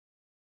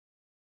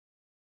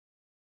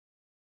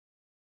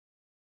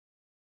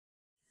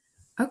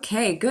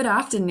Okay, good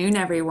afternoon,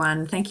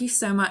 everyone. Thank you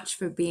so much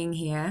for being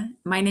here.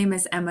 My name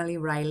is Emily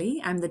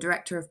Riley. I'm the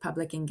Director of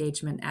Public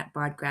Engagement at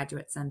Bard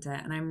Graduate Center,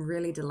 and I'm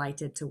really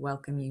delighted to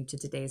welcome you to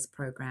today's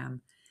program.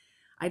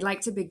 I'd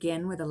like to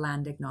begin with a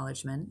land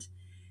acknowledgement.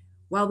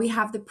 While we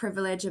have the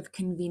privilege of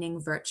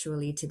convening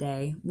virtually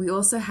today, we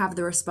also have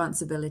the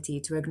responsibility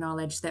to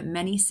acknowledge that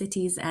many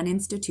cities and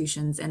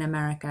institutions in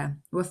America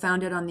were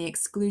founded on the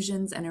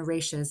exclusions and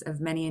erasures of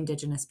many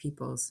Indigenous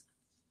peoples,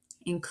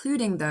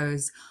 including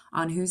those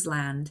on whose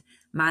land,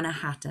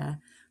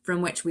 Mannahatta,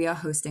 from which we are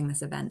hosting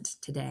this event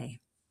today.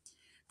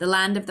 The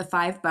land of the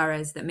 5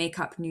 boroughs that make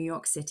up New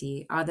York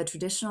City are the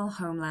traditional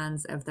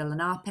homelands of the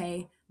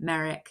Lenape,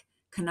 Merrick,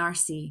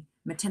 Canarsie,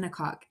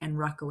 Matinecock, and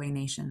Rockaway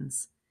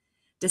nations.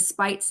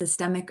 Despite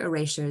systemic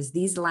erasures,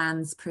 these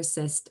lands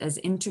persist as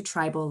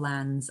intertribal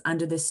lands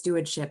under the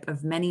stewardship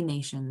of many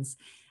nations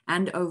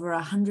and over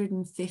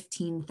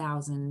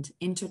 115,000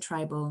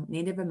 intertribal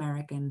Native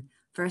American,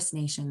 First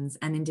Nations,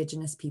 and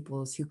Indigenous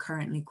peoples who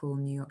currently call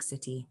New York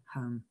City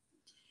home.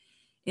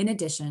 In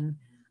addition,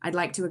 I'd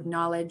like to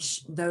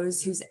acknowledge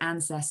those whose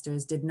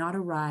ancestors did not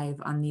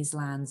arrive on these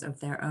lands of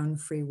their own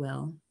free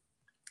will,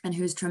 and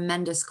whose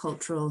tremendous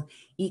cultural,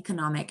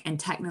 economic, and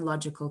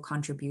technological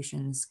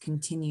contributions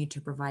continue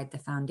to provide the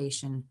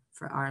foundation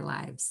for our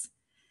lives.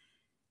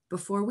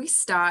 Before we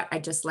start,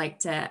 I'd just like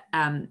to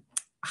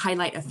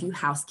highlight a few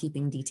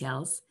housekeeping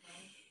details.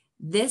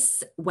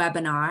 This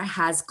webinar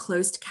has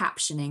closed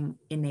captioning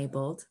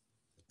enabled.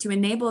 To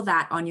enable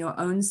that on your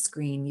own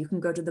screen, you can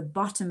go to the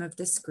bottom of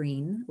the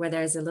screen where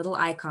there's a little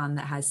icon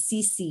that has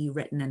CC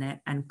written in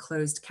it and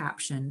closed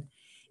caption.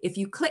 If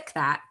you click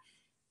that,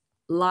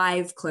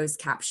 live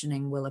closed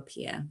captioning will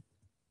appear.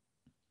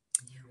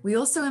 We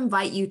also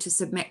invite you to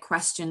submit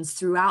questions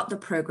throughout the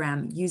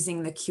program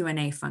using the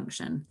Q&A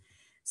function.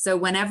 So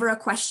whenever a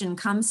question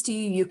comes to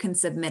you, you can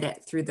submit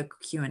it through the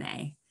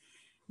Q&A.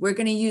 We're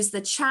going to use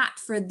the chat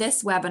for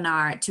this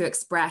webinar to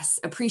express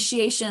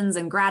appreciations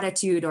and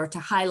gratitude or to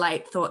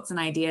highlight thoughts and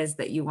ideas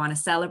that you want to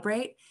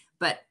celebrate.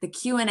 But the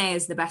Q&A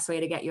is the best way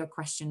to get your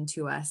question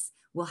to us.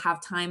 We'll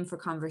have time for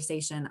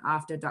conversation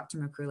after Dr.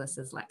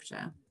 Microulis'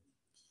 lecture.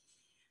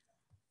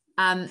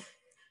 And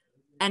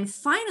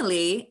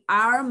finally,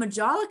 our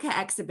Majolica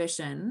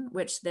exhibition,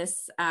 which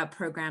this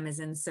program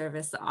is in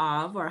service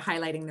of, or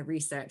highlighting the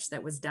research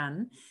that was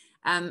done,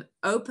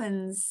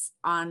 opens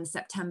on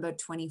September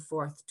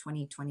 24th,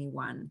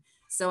 2021.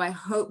 So I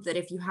hope that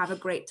if you have a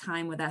great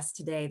time with us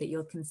today, that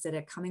you'll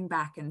consider coming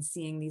back and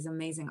seeing these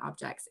amazing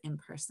objects in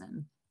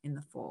person in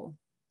the fall.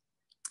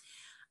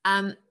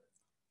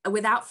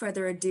 Without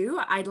further ado,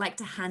 I'd like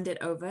to hand it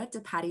over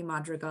to Patty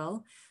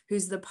Madrigal,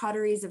 who's the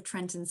Potteries of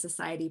Trenton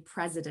Society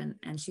president,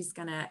 and she's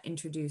gonna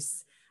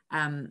introduce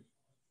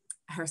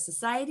her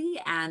society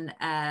and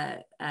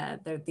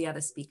the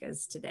other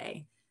speakers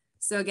today.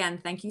 So again,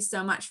 thank you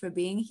so much for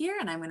being here,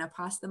 and I'm going to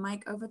pass the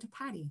mic over to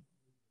Patty.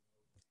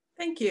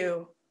 Thank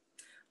you.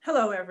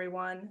 Hello,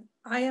 everyone.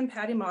 I am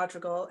Patty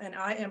Madrigal, and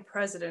I am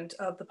president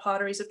of the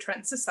Potteries of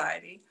Trenton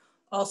Society,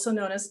 also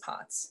known as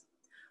POTS.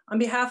 On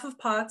behalf of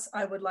POTS,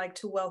 I would like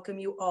to welcome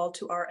you all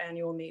to our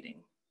annual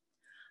meeting.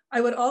 I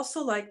would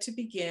also like to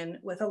begin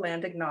with a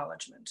land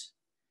acknowledgement.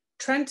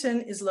 Trenton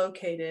is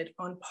located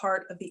on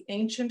part of the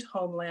ancient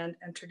homeland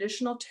and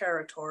traditional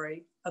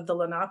territory of the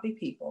Lenape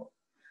people.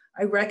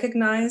 I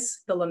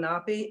recognize the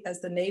Lenape as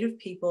the native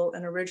people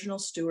and original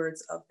stewards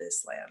of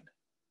this land.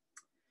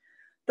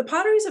 The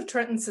Potteries of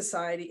Trenton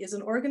Society is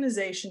an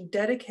organization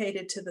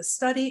dedicated to the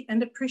study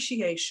and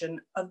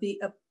appreciation of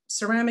the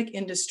ceramic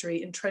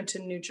industry in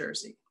Trenton, New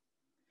Jersey.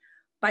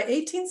 By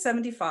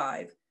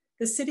 1875,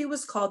 the city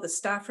was called the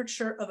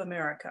Staffordshire of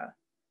America,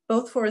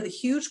 both for the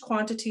huge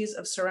quantities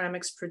of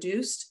ceramics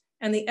produced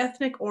and the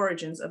ethnic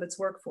origins of its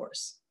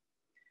workforce.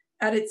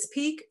 At its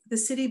peak, the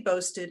city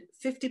boasted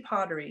 50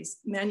 potteries,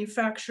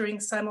 manufacturing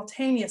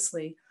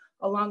simultaneously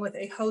along with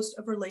a host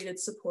of related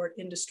support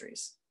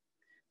industries.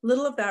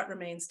 Little of that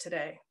remains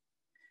today.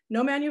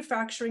 No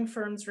manufacturing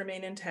firms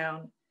remain in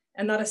town,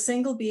 and not a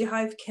single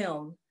beehive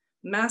kiln,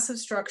 massive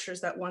structures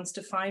that once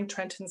defined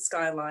Trenton's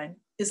skyline,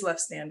 is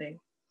left standing.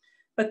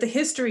 But the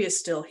history is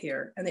still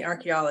here, and the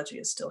archaeology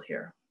is still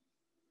here.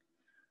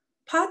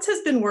 POTS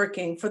has been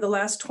working for the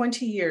last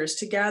 20 years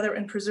to gather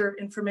and preserve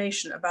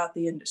information about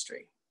the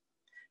industry.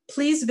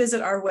 Please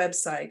visit our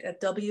website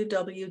at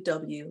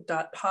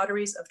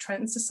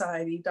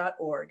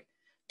www.potteriesoftrenton.org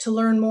to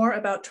learn more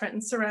about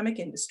Trenton's ceramic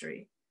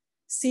industry,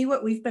 see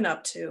what we've been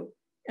up to,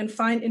 and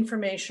find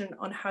information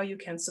on how you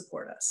can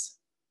support us.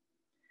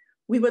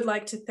 We would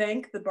like to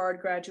thank the Bard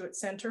Graduate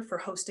Center for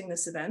hosting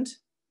this event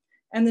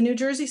and the New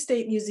Jersey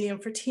State Museum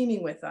for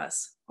teaming with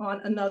us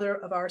on another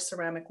of our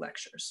ceramic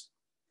lectures.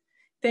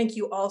 Thank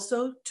you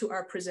also to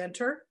our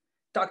presenter,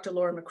 Dr.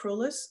 Laura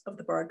Microulis of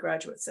the Bard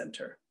Graduate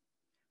Center.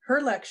 Her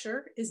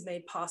lecture is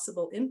made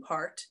possible in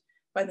part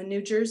by the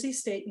New Jersey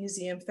State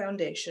Museum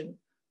Foundation,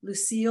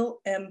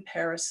 Lucille M.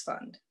 Paris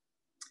Fund.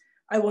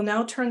 I will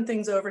now turn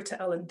things over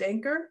to Ellen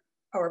Denker,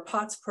 our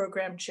POTS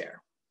program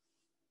chair.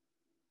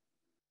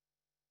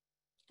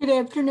 Good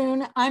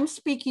afternoon. I'm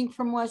speaking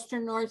from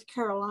Western North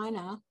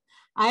Carolina.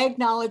 I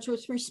acknowledge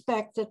with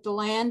respect that the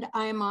land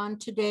I am on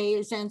today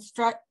is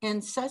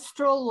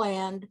ancestral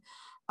land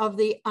of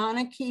the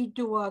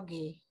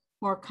Anikee-Douglas,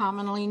 more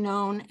commonly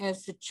known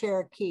as the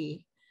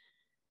Cherokee.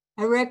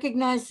 I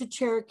recognize the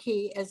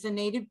Cherokee as the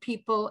native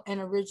people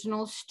and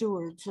original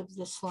stewards of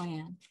this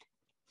land.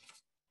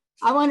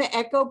 I want to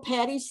echo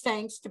Patty's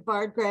thanks to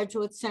Bard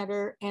Graduate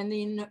Center and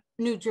the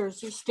New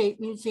Jersey State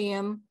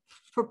Museum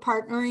for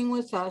partnering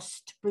with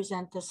us to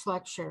present this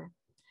lecture.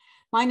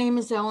 My name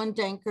is Ellen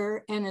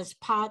Denker, and as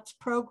POTS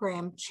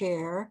Program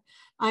Chair,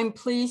 I'm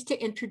pleased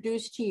to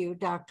introduce to you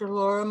Dr.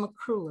 Laura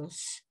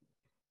Microulis,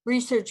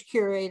 Research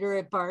Curator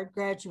at Bard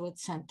Graduate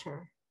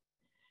Center.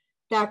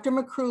 Dr.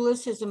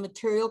 Microulis is a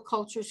material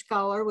culture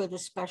scholar with a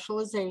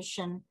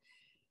specialization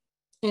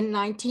in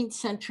 19th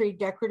century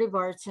decorative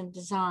arts and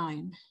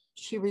design.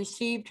 She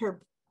received her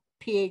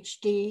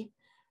PhD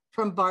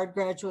from Bard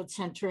Graduate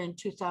Center in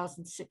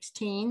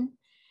 2016,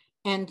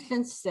 and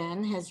since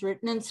then has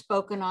written and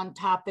spoken on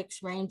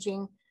topics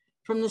ranging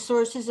from the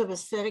sources of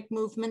aesthetic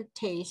movement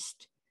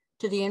taste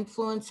to the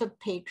influence of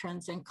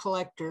patrons and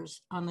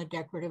collectors on the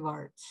decorative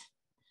arts.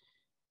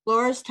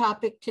 Laura's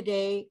topic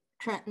today,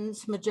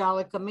 Trenton's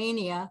Majolica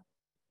Mania,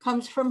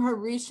 comes from her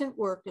recent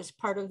work as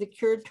part of the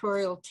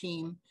curatorial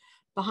team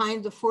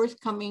behind the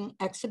forthcoming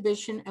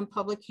exhibition and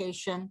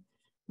publication,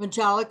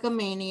 Majolica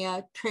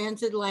Mania,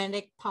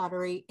 Transatlantic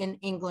Pottery in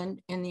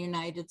England and the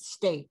United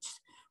States,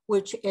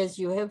 which, as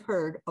you have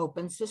heard,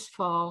 opens this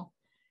fall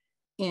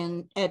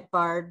at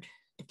the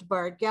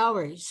Bard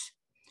Galleries.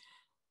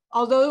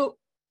 Although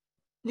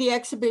the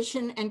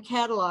exhibition and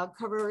catalog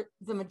cover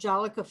the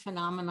Majolica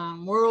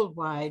phenomenon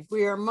worldwide,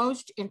 we are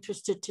most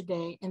interested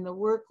today in the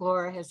work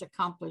Laura has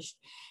accomplished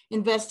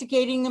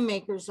investigating the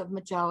makers of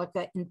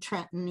Majolica in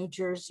Trenton, New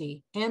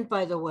Jersey. And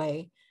by the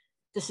way,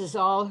 this is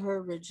all her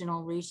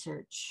original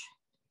research.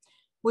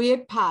 We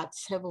at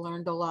POTS have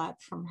learned a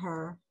lot from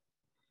her.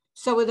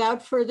 So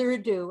without further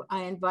ado,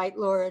 I invite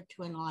Laura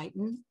to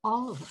enlighten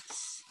all of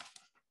us.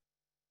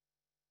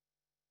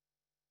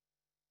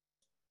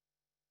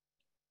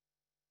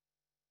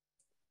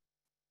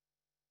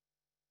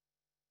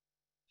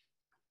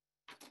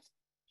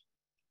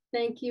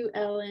 Thank you,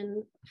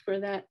 Ellen, for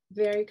that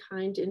very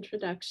kind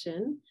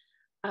introduction.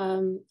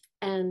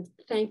 And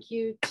thank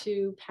you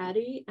to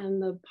Patty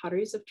and the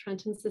Potteries of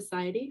Trenton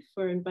Society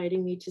for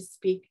inviting me to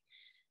speak.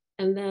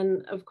 And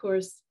then, of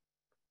course,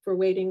 for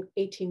waiting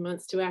 18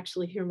 months to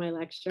actually hear my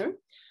lecture.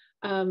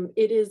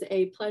 It is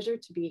a pleasure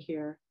to be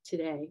here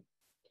today.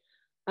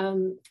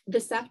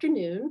 This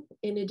afternoon,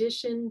 in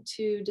addition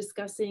to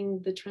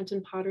discussing the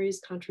Trenton Potteries'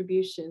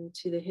 contribution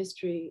to the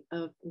history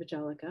of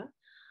Majolica,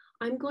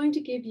 I'm going to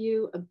give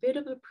you a bit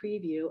of a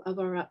preview of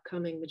our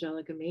upcoming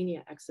Majolica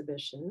Mania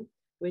exhibition,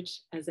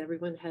 which, as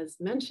everyone has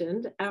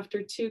mentioned,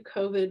 after 2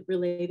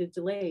 COVID-related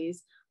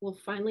delays, will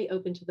finally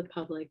open to the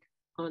public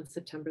on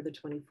September the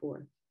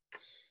 24th.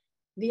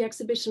 The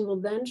exhibition will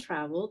then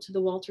travel to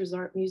the Walters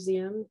Art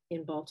Museum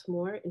in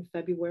Baltimore in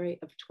February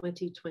of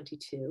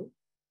 2022,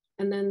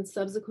 and then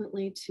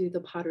subsequently to the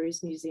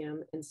Potteries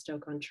Museum in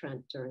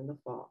Stoke-on-Trent during the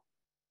fall.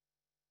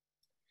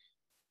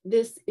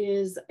 This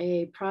is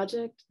a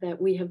project that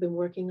we have been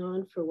working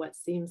on for what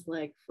seems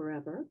like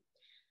forever,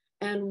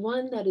 and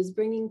one that is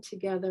bringing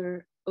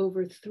together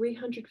over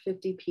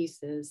 350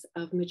 pieces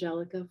of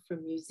Majolica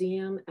from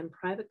museum and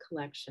private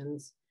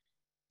collections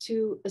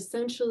to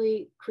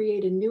essentially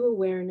create a new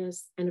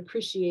awareness and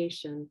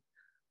appreciation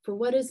for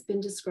what has been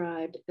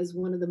described as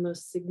one of the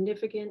most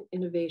significant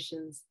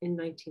innovations in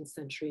 19th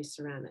century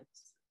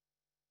ceramics.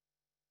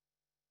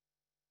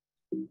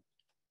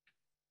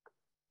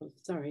 Oh,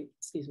 sorry,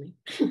 excuse me.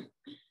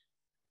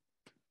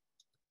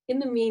 In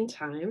the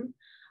meantime,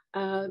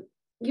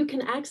 you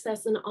can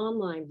access an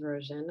online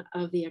version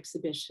of the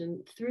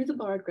exhibition through the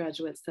Bard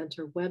Graduate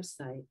Center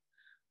website,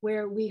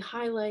 where we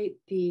highlight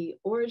the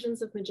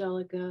origins of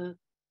Majolica,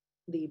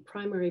 the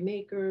primary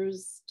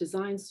makers,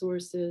 design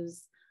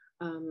sources,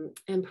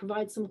 and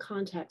provide some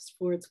context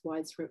for its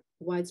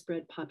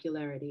widespread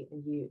popularity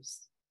and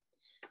use.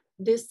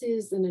 This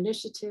is an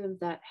initiative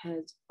that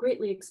has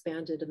greatly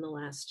expanded in the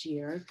last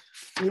year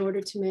in order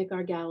to make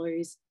our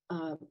galleries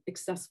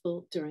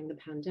accessible during the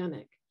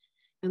pandemic.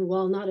 And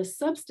while not a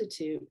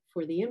substitute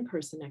for the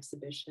in-person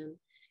exhibition,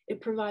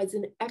 it provides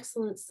an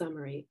excellent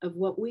summary of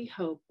what we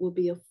hope will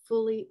be a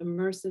fully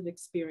immersive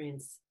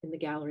experience in the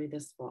gallery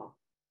this fall.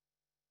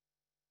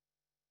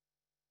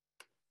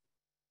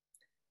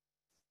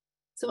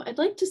 So I'd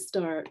like to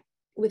start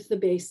with the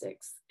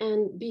basics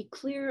and be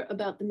clear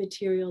about the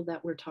material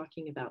that we're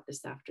talking about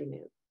this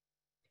afternoon.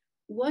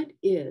 What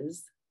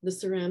is the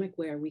ceramic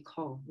ware we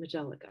call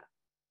Majolica?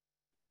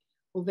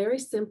 Well, very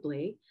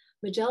simply,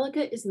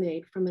 Majolica is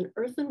made from an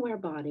earthenware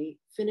body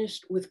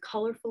finished with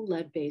colorful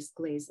lead-based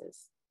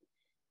glazes.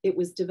 It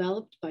was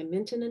developed by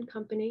Minton and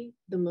Company,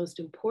 the most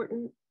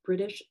important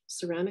British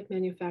ceramic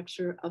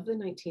manufacturer of the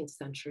 19th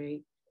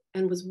century,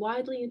 and was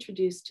widely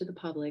introduced to the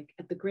public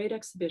at the Great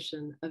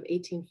Exhibition of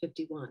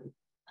 1851,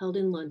 held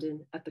in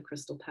London at the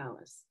Crystal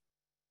Palace.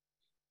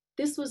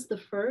 This was the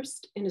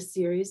first in a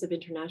series of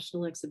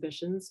international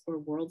exhibitions or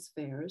World's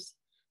Fairs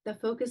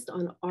that focused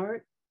on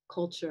art,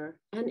 culture,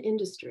 and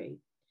industry.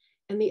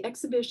 And the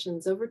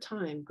exhibitions over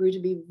time grew to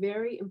be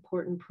very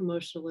important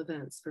promotional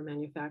events for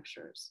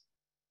manufacturers.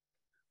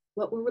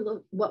 What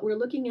we're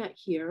looking at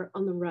here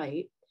on the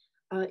right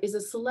is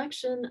a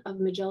selection of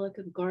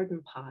Majolica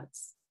garden pot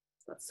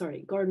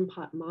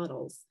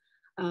models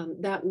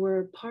that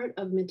were part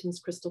of Minton's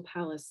Crystal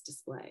Palace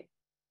display.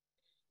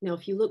 Now,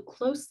 if you look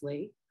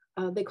closely,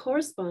 they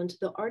correspond to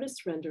the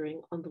artist's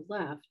rendering on the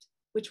left,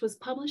 which was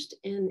published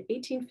in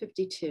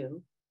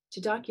 1852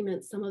 to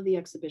document some of the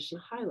exhibition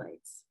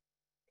highlights.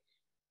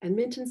 And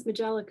Minton's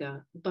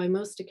Majolica, by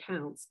most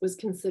accounts, was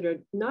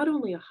considered not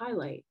only a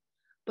highlight,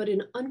 but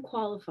an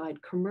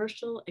unqualified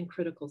commercial and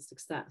critical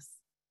success.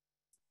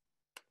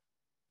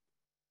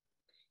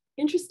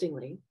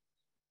 Interestingly,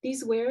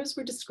 these wares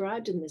were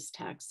described in this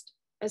text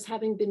as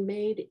having been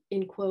made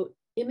in, quote,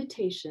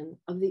 imitation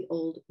of the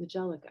old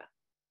Majolica.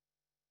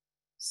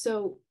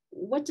 So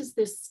what does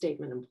this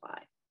statement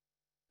imply?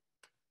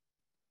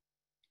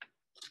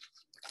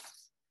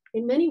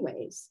 In many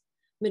ways,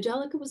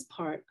 Majolica was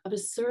part of a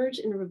surge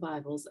in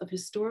revivals of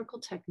historical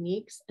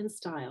techniques and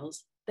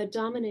styles that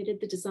dominated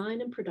the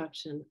design and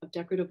production of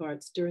decorative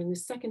arts during the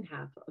second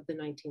half of the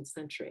 19th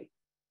century.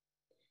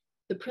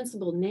 The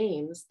principal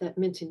names that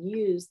Minton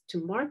used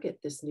to market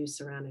this new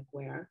ceramic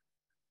ware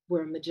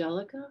were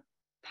Majolica,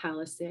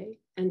 Palissé,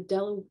 and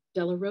Della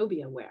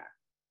Robbia ware,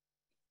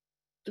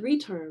 three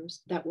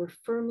terms that were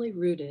firmly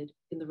rooted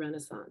in the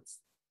Renaissance,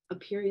 a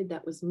period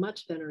that was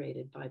much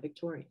venerated by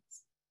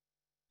Victorians.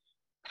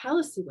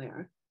 Palissé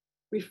ware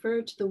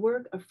referred to the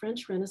work of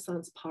French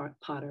Renaissance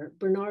potter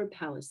Bernard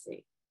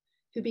Palissy,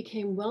 who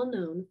became well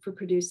known for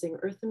producing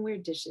earthenware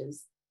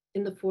dishes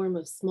in the form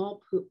of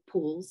small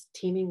pools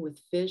teeming with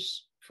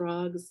fish,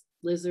 frogs,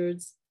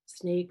 lizards,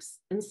 snakes,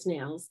 and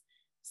snails,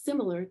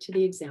 similar to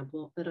the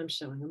example that I'm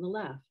showing on the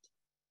left.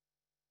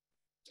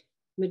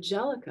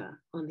 Majolica,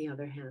 on the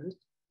other hand,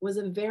 was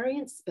a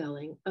variant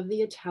spelling of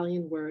the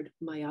Italian word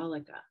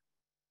maiolica.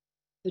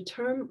 The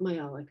term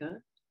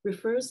maiolica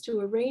refers to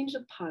a range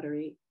of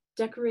pottery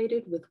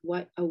decorated with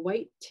a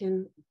white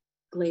tin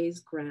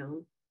glazed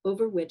ground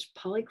over which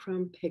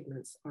polychrome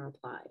pigments are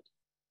applied.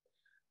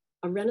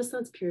 A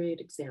Renaissance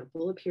period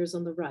example appears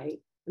on the right,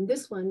 and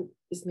this one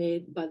is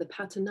made by the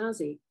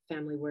Patanazzi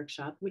family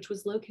workshop, which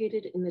was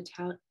located in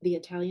the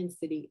Italian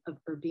city of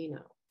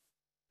Urbino.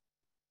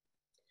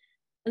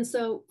 And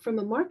so from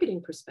a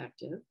marketing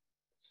perspective,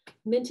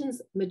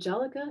 Minton's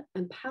Majolica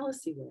and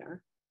Palissy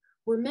ware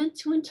were meant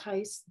to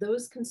entice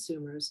those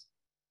consumers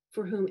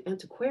for whom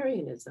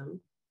antiquarianism,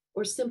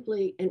 or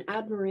simply an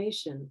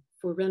admiration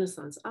for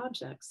Renaissance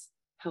objects,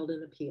 held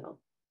an appeal.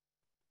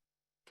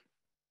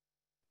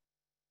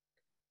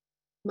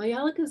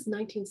 Maiolica's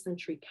 19th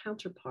century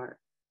counterpart,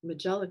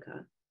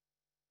 Majolica,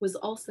 was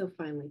also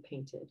finely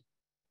painted.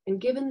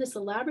 And given this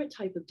elaborate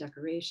type of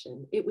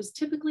decoration, it was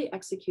typically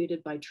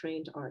executed by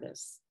trained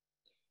artists.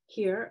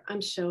 Here,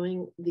 I'm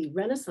showing the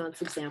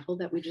Renaissance example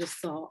that we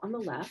just saw on the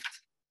left,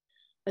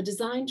 a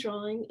design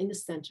drawing in the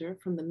center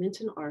from the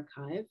Minton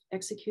archive,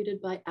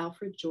 executed by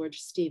Alfred George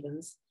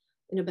Stevens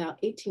in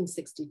about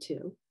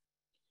 1862.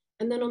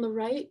 And then on the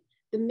right,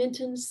 the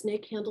Minton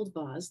snake-handled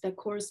vase that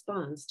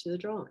corresponds to the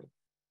drawing.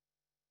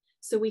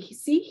 So we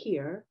see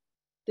here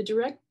the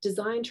direct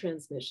design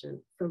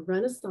transmission from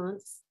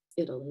Renaissance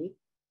Italy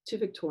to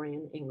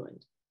Victorian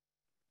England.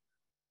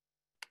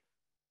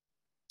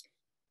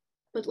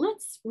 But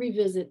let's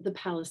revisit the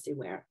Palissy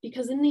ware,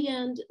 because in the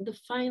end, the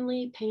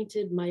finely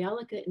painted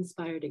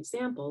Majolica-inspired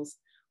examples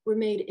were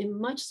made in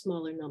much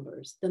smaller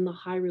numbers than the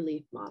high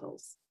relief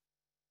models.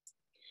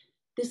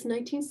 This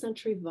 19th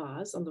century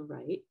vase on the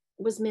right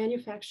was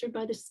manufactured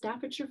by the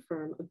Staffordshire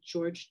firm of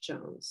George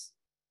Jones.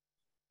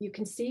 You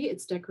can see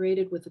it's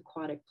decorated with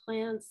aquatic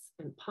plants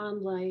and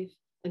pond life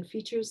and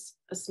features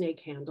a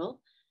snake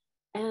handle.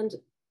 And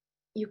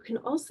you can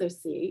also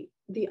see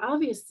the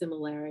obvious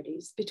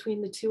similarities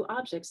between the two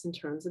objects in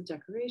terms of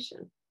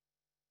decoration.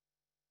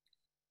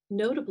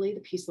 Notably, the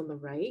piece on the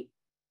right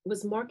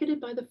was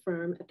marketed by the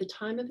firm at the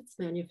time of its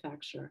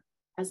manufacture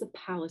as a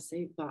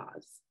Palissy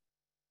vase.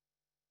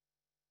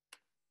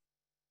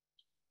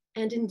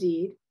 And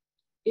indeed,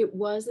 it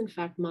was in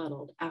fact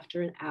modeled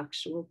after an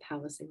actual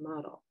Palissy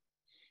model.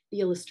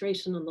 The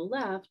illustration on the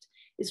left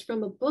is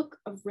from a book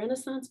of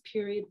Renaissance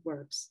period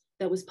works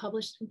that was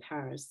published in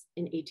Paris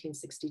in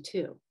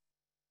 1862.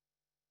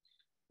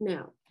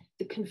 Now,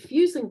 the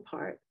confusing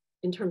part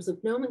in terms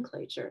of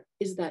nomenclature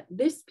is that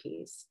this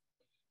piece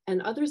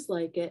and others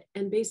like it,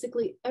 and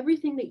basically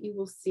everything that you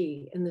will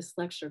see in this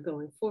lecture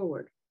going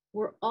forward,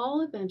 were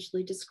all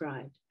eventually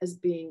described as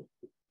being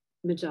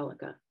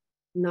Majolica,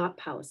 not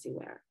Palissy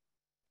ware.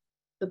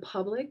 The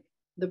public,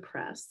 the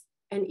press,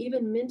 and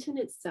even Minton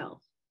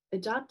itself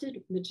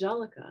adopted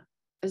Majolica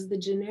as the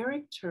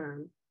generic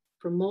term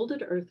for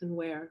molded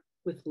earthenware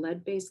with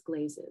lead-based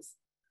glazes,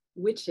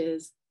 which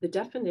is the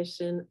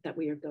definition that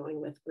we are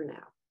going with for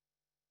now.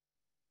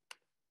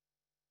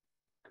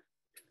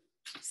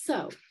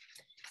 So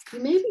you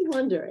may be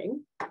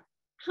wondering,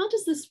 How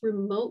does this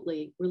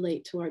remotely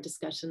relate to our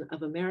discussion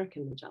of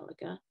American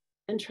Majolica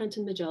and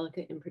Trenton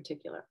Majolica in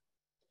particular?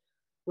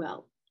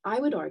 Well, I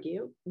would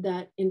argue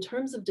that in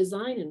terms of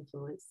design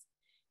influence,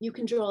 you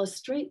can draw a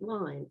straight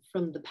line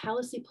from the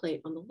Palissy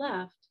plate on the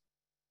left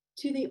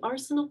to the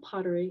Arsenal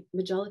pottery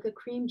Majolica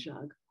cream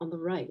jug on the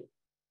right,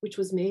 which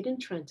was made in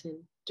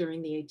Trenton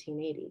during the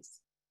 1880s.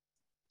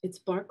 Its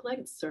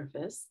bark-like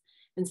surface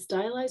and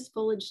stylized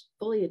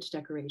foliage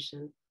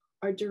decoration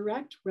are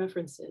direct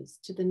references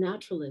to the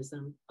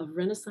naturalism of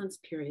Renaissance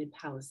period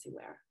Palissy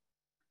ware.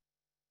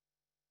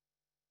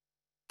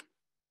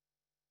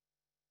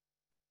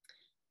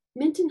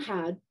 Minton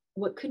had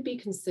what could be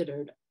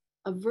considered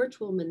a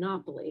virtual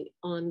monopoly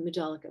on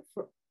Majolica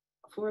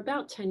for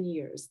about 10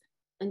 years,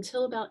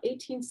 until about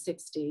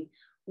 1860,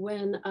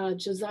 when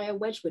Josiah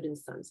Wedgwood and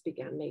Sons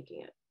began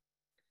making it.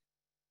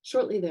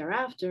 Shortly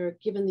thereafter,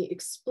 given the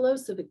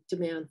explosive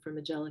demand for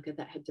Majolica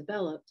that had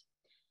developed,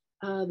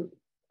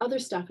 other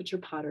Staffordshire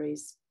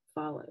potteries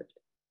followed.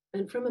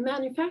 And from a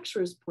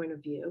manufacturer's point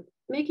of view,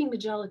 making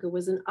Majolica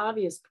was an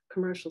obvious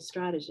commercial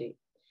strategy.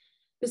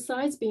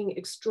 Besides being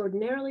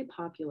extraordinarily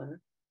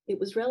popular, it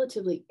was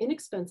relatively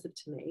inexpensive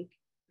to make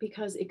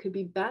because it could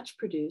be batch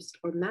produced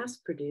or mass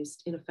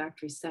produced in a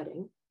factory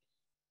setting,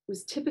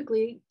 was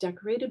typically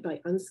decorated by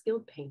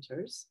unskilled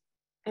painters,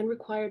 and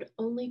required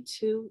only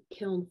 2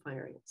 kiln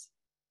firings.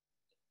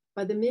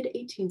 By the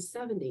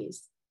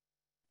mid-1870s,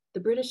 the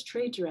British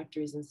trade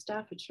directories in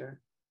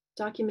Staffordshire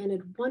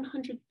documented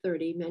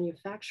 130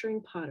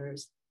 manufacturing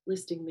potters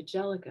listing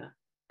Majolica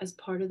as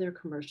part of their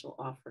commercial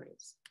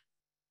offerings.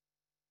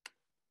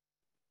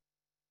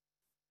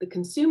 The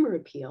consumer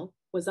appeal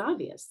was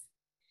obvious.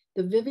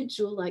 The vivid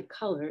jewel-like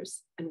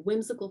colors and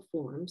whimsical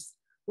forms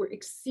were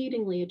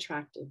exceedingly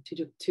attractive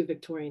to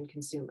Victorian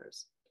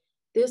consumers.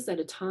 This at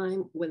a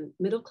time when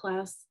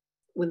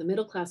the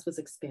middle class was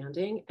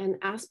expanding and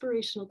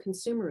aspirational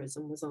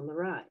consumerism was on the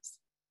rise.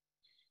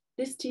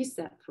 This tea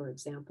set, for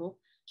example,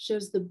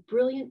 shows the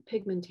brilliant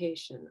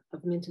pigmentation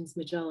of Minton's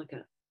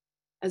Majolica,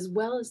 as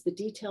well as the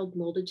detailed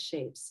molded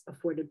shapes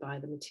afforded by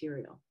the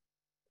material.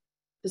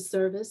 The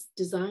service,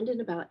 designed in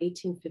about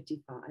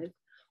 1855,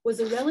 was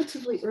a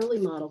relatively early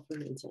model for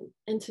Minton,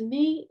 and to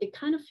me, it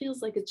kind of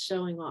feels like it's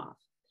showing off.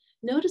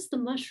 Notice the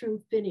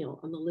mushroom finial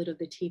on the lid of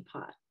the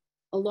teapot,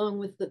 along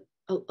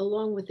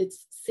with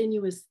its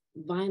sinuous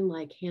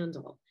vine-like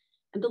handle,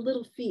 and the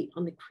little feet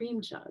on the cream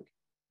jug,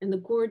 and the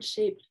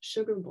gourd-shaped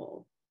sugar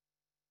bowl,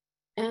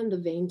 and the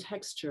vein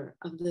texture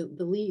of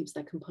the leaves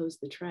that compose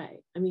the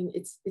tray. I mean,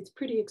 it's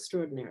pretty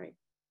extraordinary.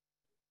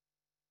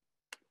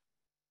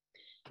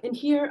 And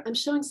here I'm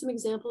showing some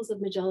examples of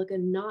Majolica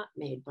not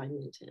made by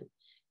Minton.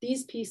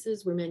 These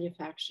pieces were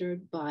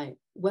manufactured by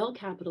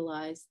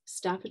well-capitalized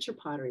Staffordshire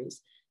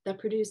potteries that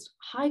produced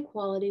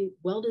high-quality,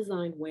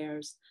 well-designed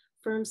wares,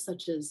 firms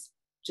such as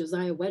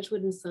Josiah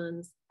Wedgwood and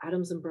Sons,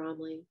 Adams and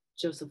Bromley,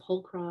 Joseph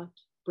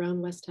Holcroft,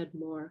 Brown Westhead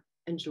Moore,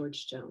 and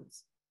George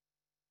Jones.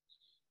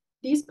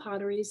 These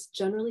potteries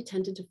generally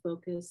tended to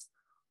focus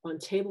on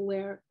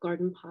tableware,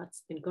 garden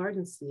pots, and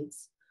garden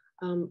seats,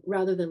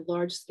 rather than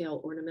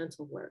large-scale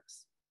ornamental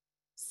works.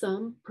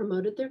 Some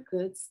promoted their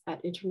goods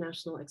at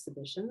international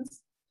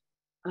exhibitions.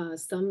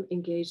 Some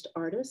engaged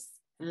artists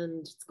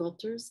and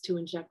sculptors to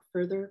inject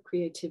further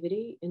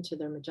creativity into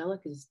their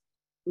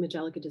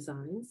Majolica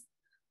designs.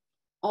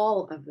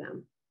 All of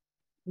them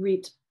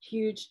reaped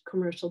huge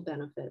commercial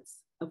benefits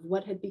of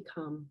what had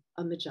become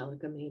a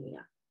Majolica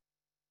mania.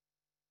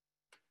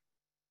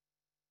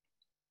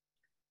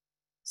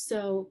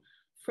 So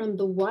from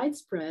the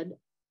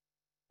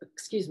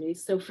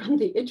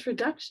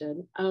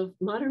introduction of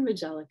modern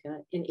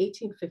Majolica in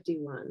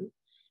 1851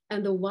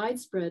 and the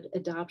widespread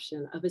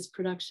adoption of its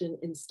production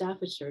in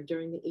Staffordshire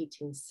during the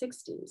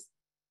 1860s,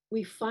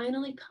 we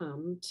finally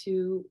come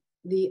to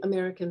the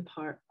American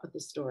part of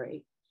the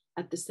story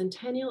at the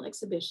Centennial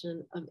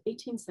Exhibition of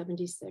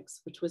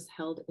 1876, which was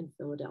held in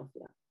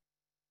Philadelphia.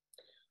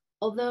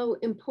 Although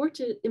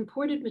imported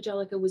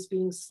Majolica was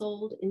being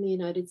sold in the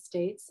United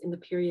States in the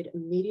period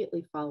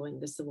immediately following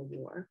the Civil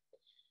War,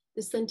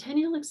 the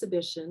Centennial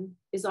Exhibition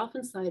is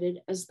often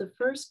cited as the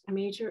first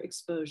major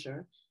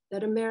exposure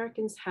that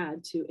Americans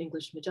had to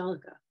English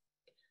Majolica.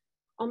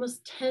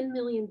 Almost 10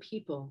 million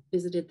people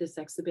visited this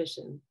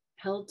exhibition,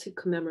 held to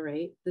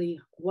commemorate the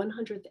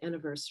 100th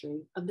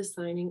anniversary of the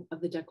signing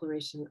of the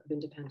Declaration of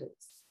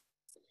Independence.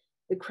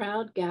 The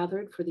crowd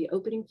gathered for the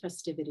opening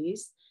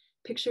festivities,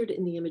 pictured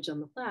in the image on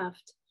the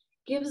left,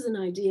 gives an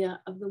idea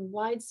of the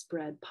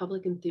widespread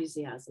public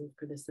enthusiasm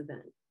for this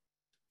event.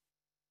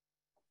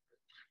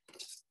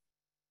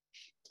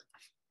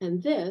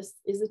 And this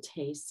is a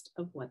taste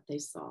of what they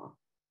saw.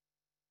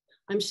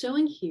 I'm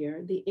showing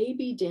here the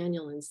A.B.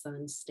 Daniel &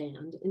 Sons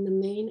stand in the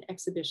main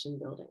exhibition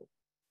building.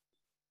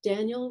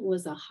 Daniel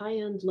was a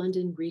high-end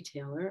London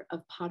retailer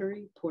of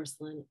pottery,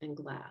 porcelain, and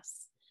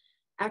glass.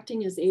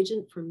 Acting as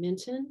agent for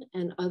Minton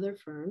and other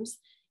firms,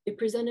 it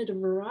presented a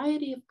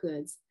variety of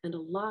goods and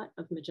a lot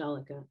of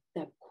Majolica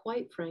that,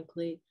 quite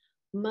frankly,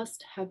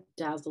 must have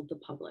dazzled the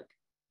public.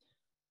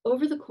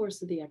 Over the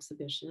course of the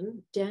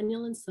exhibition,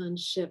 Daniel and Son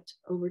shipped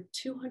over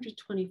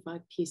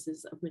 225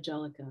 pieces of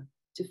Majolica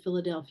to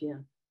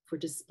Philadelphia for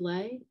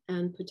display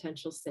and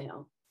potential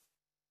sale.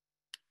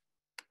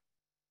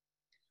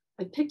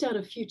 I picked out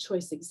a few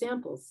choice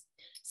examples,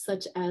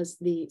 such as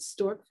the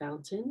Stork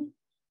Fountain,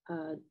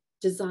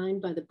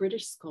 designed by the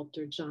British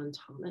sculptor John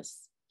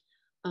Thomas.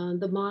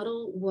 The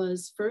model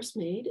was first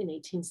made in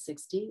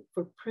 1860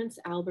 for Prince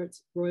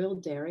Albert's Royal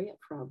Dairy at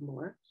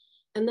Frogmore,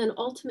 and then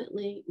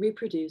ultimately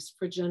reproduced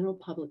for general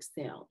public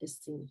sale, as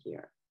seen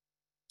here.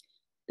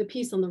 The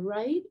piece on the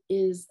right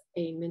is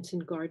a Minton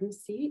garden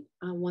seat,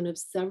 one of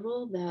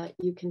several that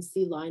you can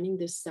see lining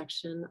this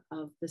section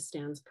of the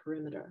stand's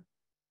perimeter.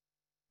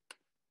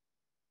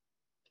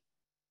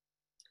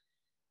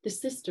 The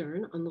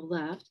cistern on the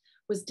left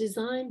was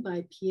designed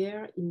by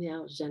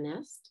Pierre-Emile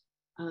Geneste,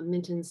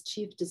 Minton's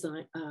chief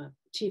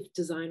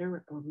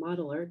designer or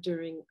modeler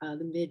during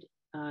the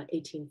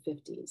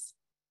mid-1850s.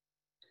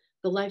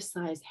 The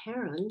life-size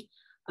heron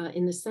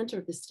in the center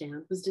of the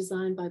stand was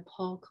designed by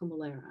Paul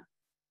Comolera.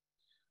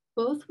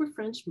 Both were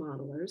French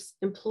modelers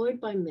employed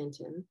by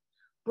Minton,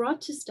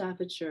 brought to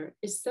Staffordshire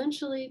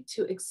essentially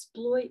to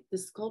exploit the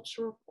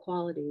sculptural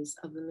qualities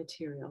of the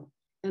material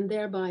and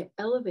thereby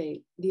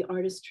elevate the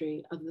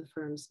artistry of the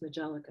firm's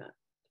Majolica,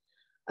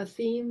 a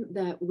theme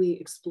that we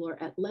explore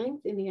at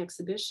length in the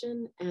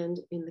exhibition and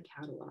in the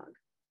catalog.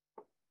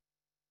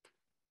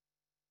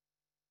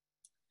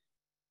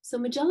 So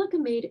Majolica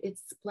made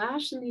its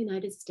splash in the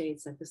United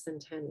States at the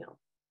centennial.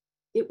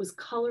 It was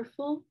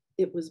colorful,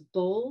 it was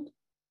bold,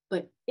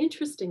 but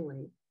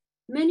interestingly,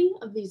 many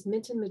of these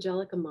Minton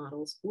Majolica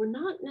models were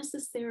not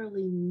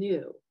necessarily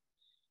new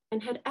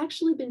and had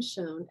actually been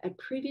shown at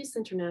previous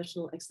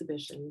international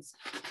exhibitions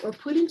or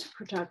put into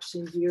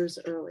production years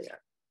earlier.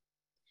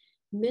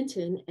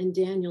 Minton and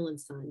Daniel and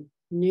Son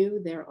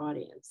knew their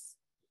audience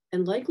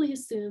and likely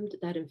assumed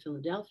that in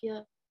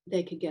Philadelphia,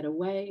 they could get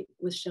away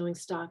with showing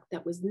stock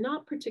that was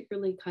not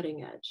particularly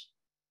cutting edge.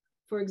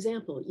 For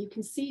example, you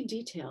can see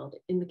detailed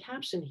in the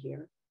caption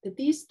here that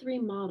these three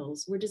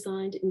models were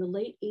designed in the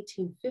late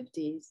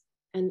 1850s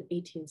and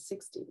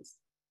 1860s.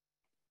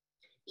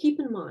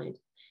 Keep in mind,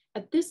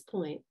 at this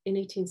point in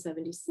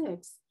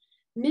 1876,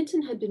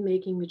 Minton had been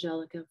making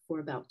Majolica for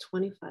about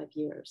 25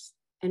 years,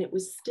 and it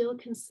was still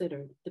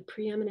considered the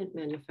preeminent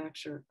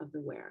manufacturer of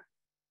the ware.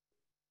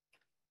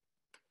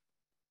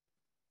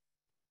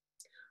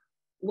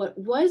 What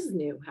was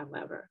new,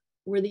 however,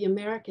 were the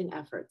American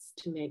efforts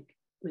to make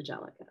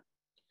Majolica.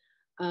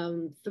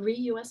 3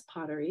 US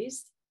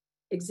potteries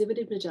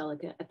exhibited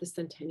Majolica at the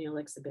Centennial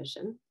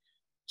Exhibition: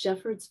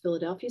 Jefford's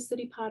Philadelphia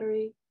City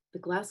Pottery, the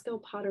Glasgow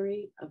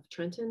Pottery of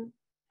Trenton,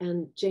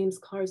 and James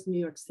Carr's New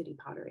York City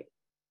Pottery.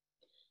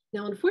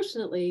 Now,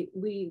 unfortunately,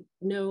 we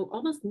know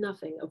almost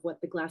nothing of what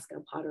the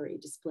Glasgow pottery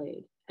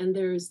displayed, and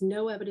there's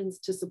no evidence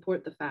to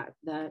support the fact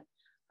that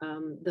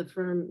the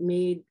firm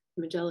made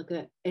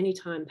Majolica any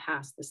time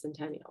past the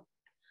centennial.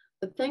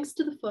 But thanks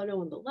to the photo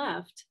on the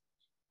left,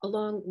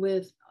 along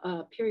with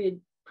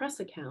period press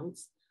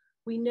accounts,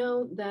 we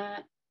know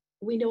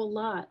a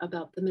lot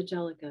about the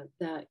Majolica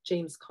that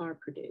James Carr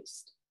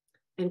produced.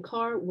 And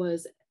Carr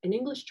was an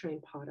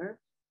English-trained potter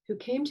who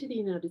came to the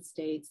United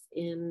States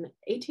in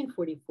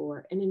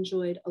 1844 and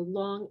enjoyed a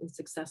long and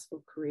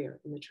successful career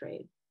in the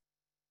trade.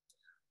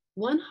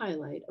 One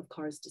highlight of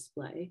Carr's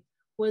display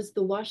was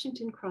the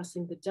Washington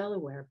crossing the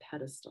Delaware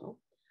pedestal,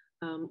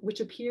 which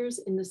appears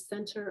in the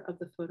center of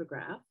the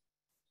photograph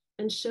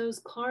and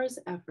shows Carr's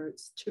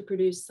efforts to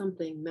produce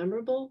something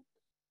memorable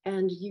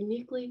and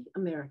uniquely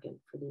American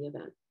for the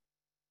event.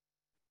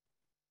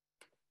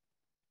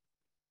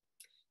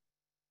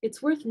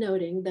 It's worth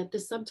noting that the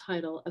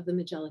subtitle of the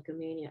Majolica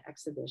Mania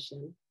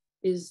exhibition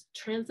is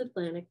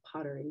Transatlantic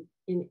Pottery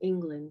in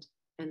England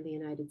and the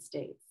United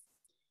States.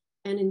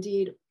 And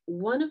indeed,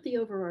 one of the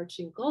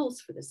overarching goals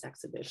for this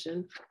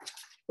exhibition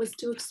was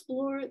to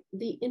explore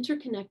the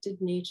interconnected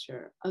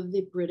nature of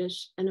the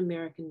British and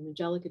American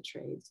Majolica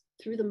trades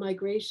through the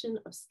migration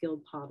of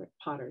skilled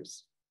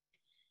potters.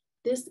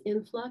 This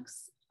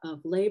influx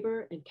of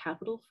labor and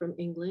capital from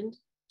England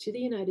to the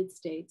United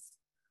States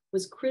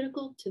was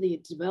critical to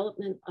the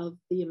development of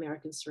the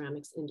American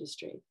ceramics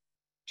industry,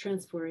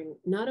 transferring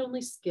not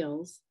only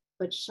skills,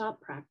 but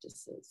shop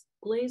practices,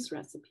 glaze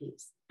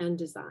recipes, and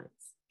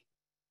designs.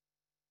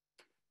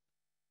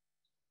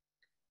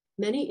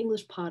 Many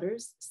English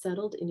potters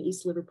settled in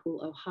East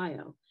Liverpool,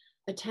 Ohio,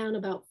 a town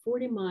about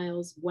 40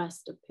 miles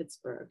west of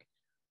Pittsburgh,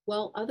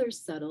 while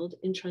others settled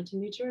in Trenton,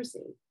 New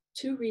Jersey,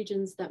 2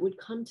 regions that would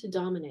come to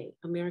dominate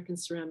American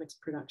ceramics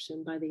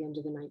production by the end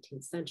of the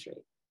 19th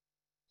century.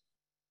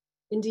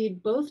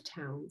 Indeed, both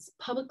towns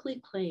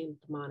publicly claimed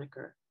the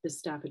moniker, the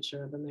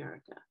Staffordshire of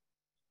America,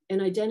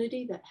 an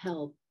identity that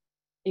held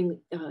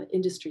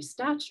industry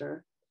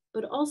stature,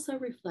 but also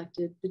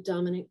reflected the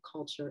dominant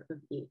culture of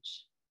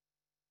each.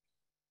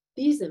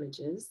 These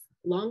images,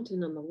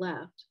 Longton on the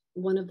left,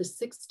 one of the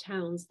 6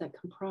 towns that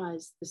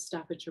comprise the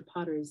Staffordshire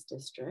Potteries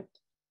District,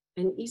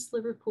 and East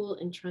Liverpool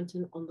and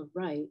Trenton on the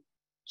right,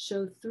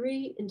 show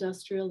 3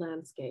 industrial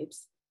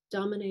landscapes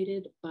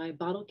dominated by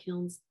bottle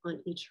kilns on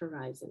each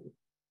horizon.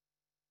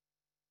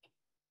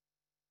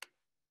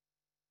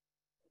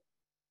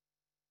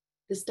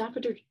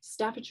 The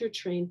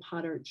Staffordshire-trained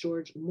potter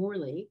George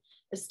Morley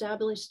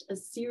established a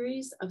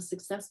series of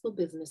successful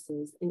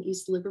businesses in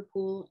East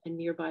Liverpool and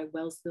nearby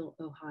Wellsville,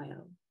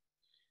 Ohio.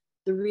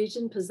 The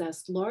region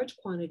possessed large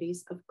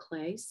quantities of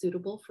clay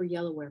suitable for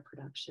yellowware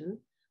production,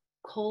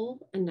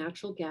 coal and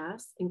natural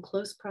gas in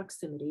close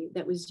proximity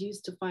that was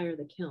used to fire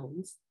the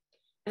kilns,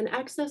 and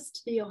access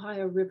to the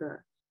Ohio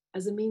River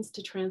as a means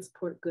to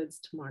transport goods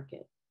to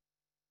market.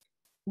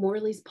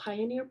 Morley's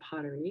pioneer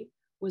pottery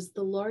was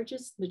the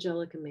largest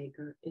Majolica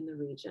maker in the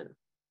region.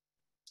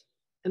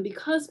 And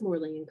because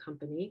Morley and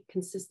Company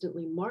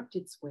consistently marked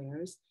its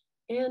wares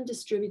and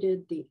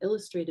distributed the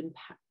illustrated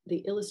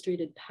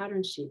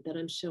pattern sheet that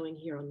I'm showing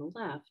here on the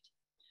left,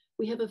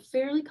 we have a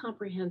fairly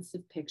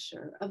comprehensive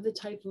picture of the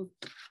type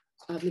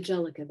of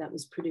Majolica that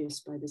was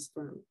produced by this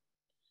firm,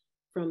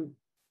 from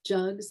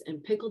jugs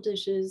and pickle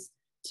dishes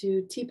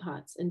to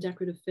teapots and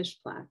decorative fish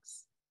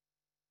plaques.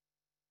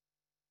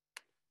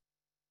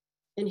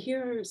 And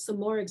here are some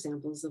more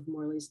examples of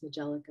Morley's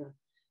Majolica,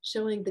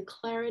 showing the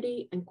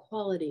clarity and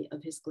quality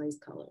of his glaze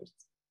colors.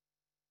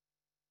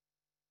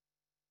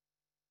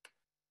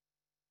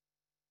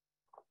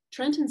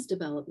 Trenton's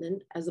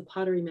development as a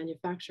pottery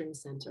manufacturing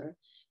center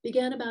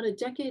began about a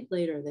decade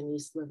later than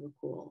East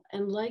Liverpool,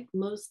 and like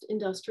most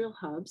industrial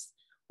hubs,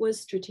 was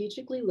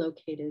strategically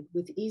located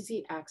with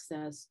easy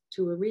access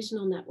to a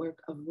regional network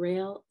of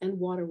rail and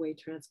waterway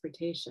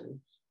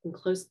transportation in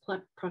close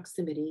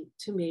proximity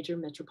to major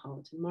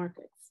metropolitan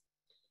markets.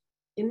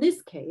 In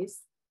this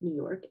case, New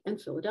York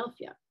and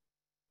Philadelphia.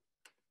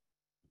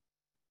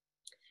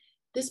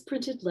 This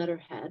printed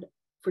letterhead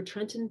for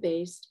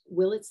Trenton-based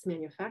Willits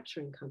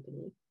Manufacturing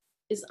Company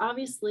is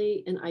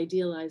obviously an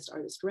idealized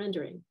artist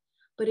rendering,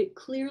 but it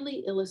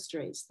clearly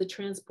illustrates the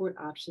transport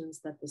options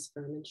that this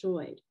firm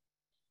enjoyed.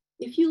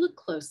 If you look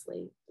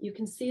closely, you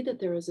can see that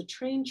there is a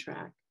train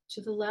track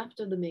to the left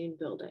of the main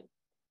building.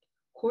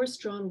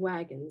 Horse-drawn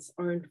wagons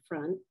are in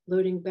front,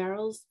 loading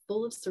barrels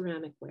full of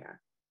ceramic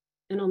ware.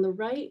 And on the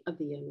right of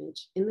the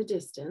image, in the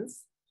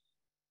distance,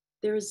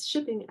 there is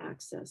shipping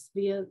access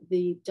via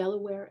the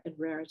Delaware and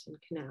Raritan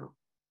Canal.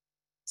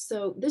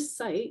 So this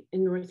site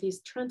in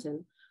Northeast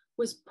Trenton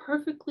was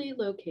perfectly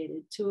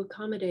located to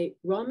accommodate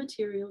raw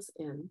materials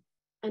in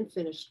and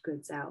finished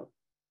goods out.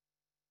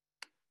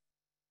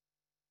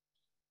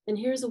 And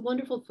here's a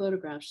wonderful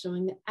photograph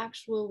showing the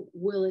actual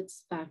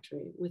Willits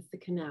factory with the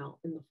canal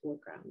in the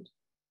foreground.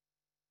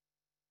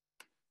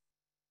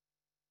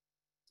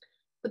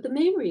 But the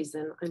main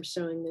reason I'm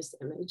showing this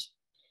image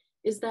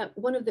is that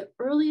one of the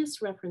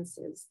earliest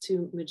references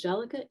to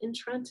Majolica in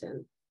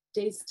Trenton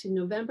dates to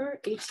November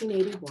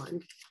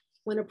 1881,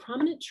 when a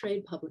prominent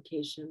trade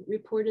publication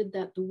reported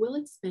that the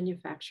Willits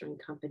Manufacturing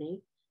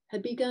Company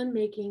had begun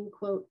making,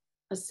 quote,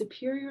 a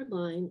superior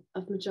line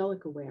of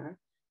Majolica ware,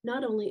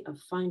 not only of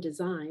fine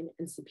design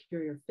and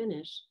superior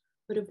finish,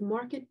 but of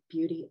marked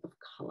beauty of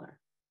color.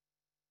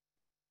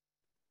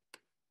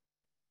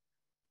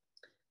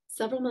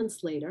 Several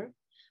months later,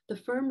 the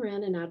firm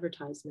ran an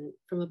advertisement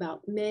from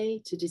about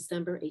May to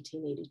December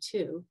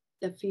 1882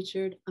 that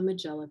featured a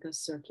Majolica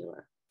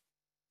circular.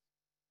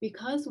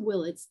 Because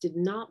Willits did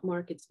not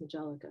mark its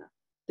Majolica,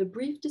 the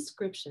brief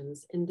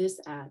descriptions in this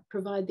ad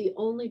provide the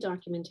only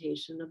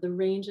documentation of the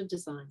range of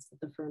designs that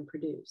the firm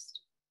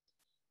produced.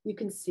 You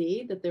can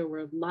see that there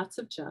were lots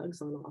of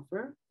jugs on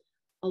offer,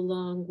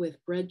 along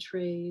with bread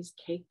trays,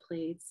 cake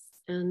plates,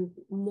 and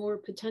more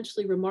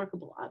potentially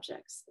remarkable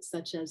objects,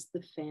 such as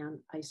the fan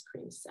ice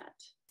cream set.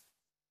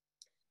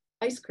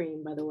 Ice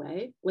cream, by the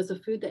way, was a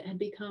food that had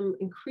become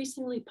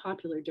increasingly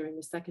popular during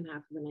the second half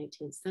of the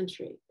 19th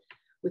century,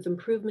 with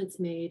improvements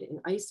made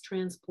in ice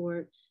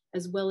transport,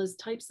 as well as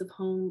types of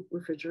home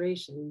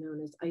refrigeration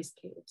known as ice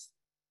caves.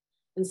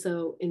 And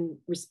so in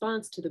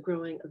response to the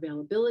growing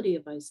availability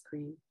of ice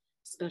cream,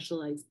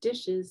 specialized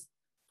dishes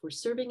for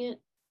serving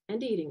it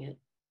and eating it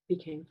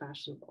became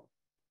fashionable.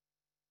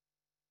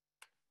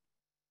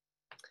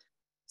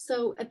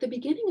 So at the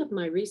beginning of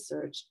my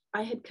research,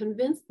 I had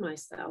convinced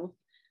myself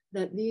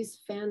that these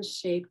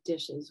fan-shaped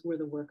dishes were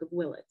the work of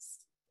Willits,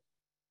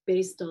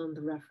 based on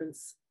the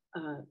reference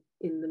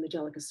in the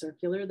Majolica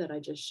circular that I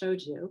just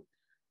showed you,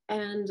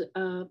 and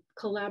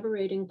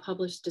collaborating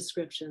published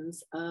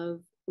descriptions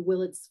of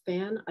Willits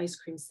fan ice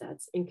cream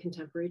sets in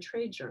contemporary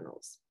trade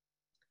journals.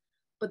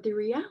 But the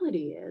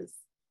reality is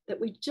that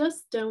we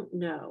just don't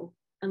know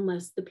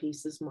unless the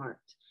piece is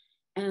marked.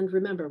 And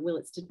remember,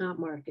 Willits did not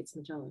mark its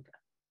Majolica.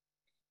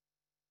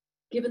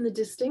 Given the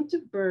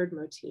distinctive bird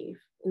motif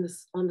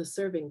on the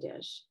serving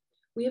dish,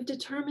 we have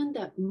determined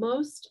that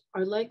most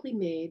are likely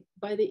made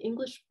by the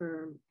English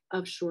firm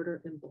of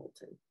Shorter and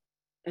Bolton.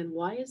 And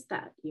why is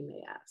that, you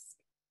may ask?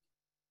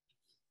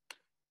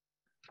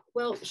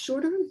 Well,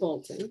 Shorter and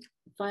Bolton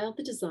filed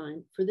the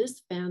design for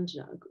this fan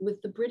jug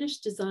with the British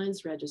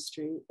Designs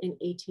Registry in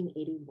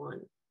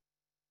 1881.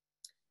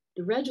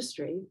 The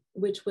registry,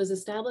 which was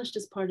established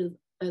as part of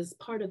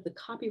the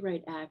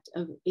Copyright Act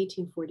of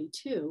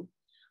 1842,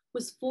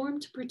 was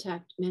formed to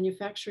protect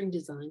manufacturing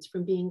designs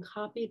from being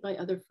copied by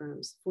other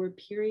firms for a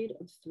period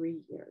of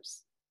 3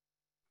 years.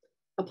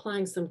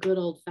 Applying some good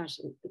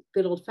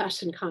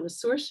old-fashioned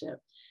connoisseurship,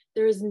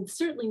 there is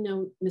certainly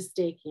no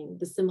mistaking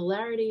the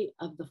similarity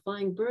of the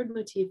flying bird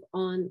motif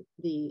on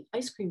the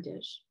ice cream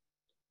dish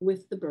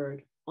with the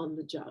bird on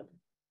the jug.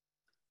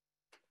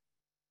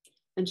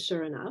 And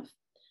sure enough,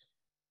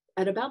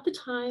 at about the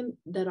time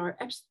that our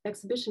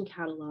exhibition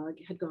catalog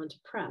had gone to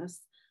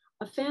press,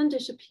 a fan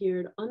dish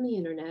appeared on the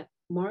internet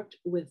marked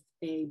with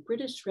a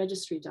British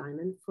registry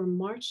diamond for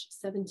March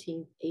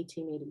 17,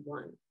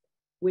 1881,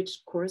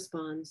 which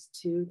corresponds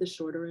to the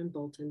Shorter and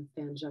Bolton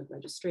fan jug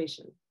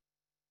registration.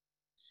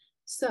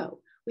 So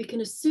we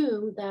can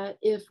assume that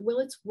if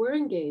Willits were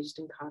engaged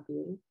in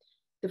copying,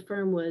 the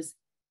firm was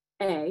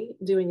A,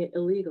 doing it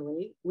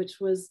illegally, which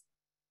was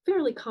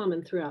fairly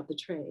common throughout the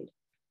trade,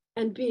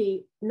 and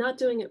B, not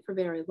doing it for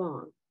very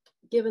long,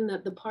 given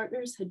that the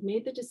partners had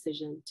made the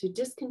decision to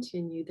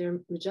discontinue their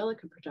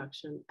Majolica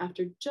production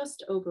after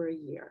just over a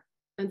year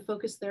and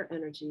focus their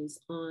energies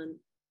on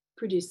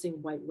producing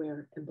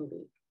whiteware and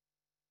batik.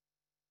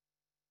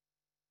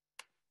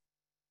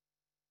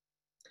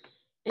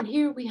 And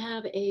here we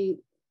have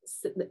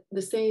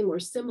the same or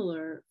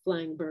similar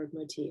flying bird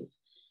motif.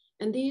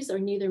 And these are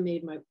neither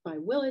made by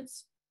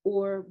Willits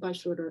or by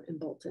Shorter and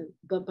Bolton,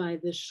 but by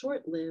the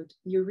short-lived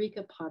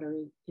Eureka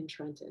Pottery in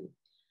Trenton,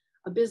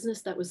 a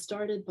business that was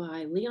started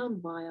by Leon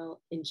Weil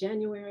in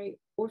January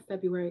or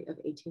February of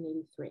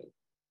 1883.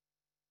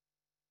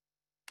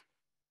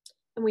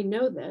 And we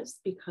know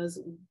this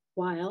because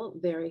Weil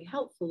very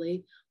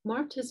helpfully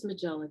marked his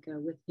Majolica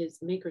with his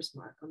maker's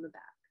mark on the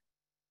back.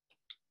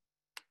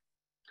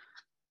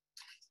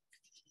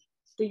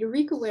 The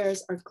Eureka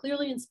wares are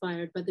clearly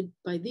inspired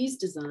by these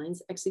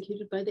designs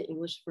executed by the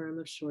English firm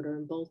of Shorter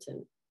and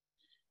Bolton.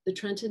 The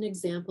Trenton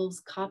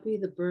examples copy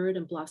the bird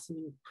and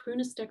blossoming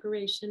prunus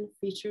decoration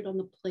featured on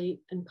the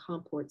plate and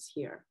comports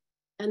here,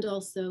 and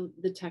also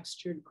the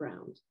textured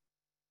ground.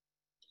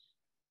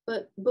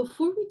 But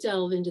before we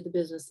delve into the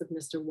business of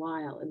Mr.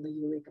 Weil and the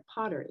Eureka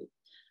pottery,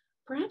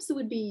 perhaps it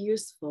would be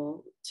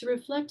useful to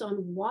reflect on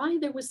why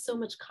there was so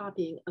much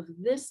copying of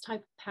this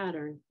type of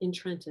pattern in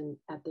Trenton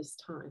at this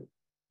time.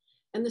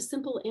 And the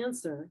simple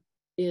answer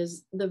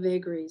is the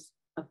vagaries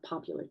of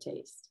popular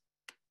taste.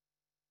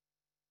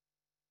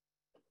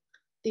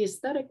 The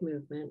aesthetic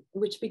movement,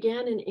 which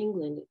began in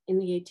England in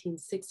the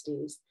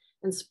 1860s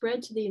and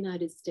spread to the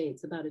United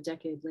States about a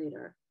decade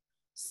later,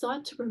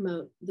 sought to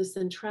promote the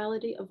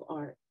centrality of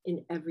art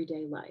in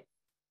everyday life.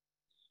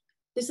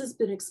 This has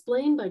been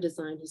explained by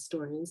design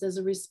historians as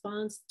a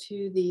response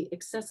to the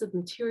excessive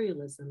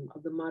materialism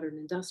of the modern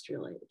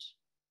industrial age.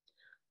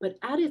 But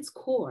at its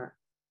core,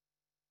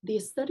 the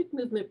aesthetic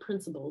movement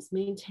principles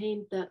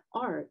maintained that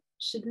art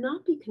should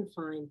not be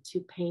confined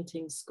to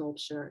painting,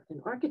 sculpture, and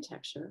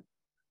architecture,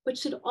 but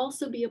should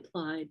also be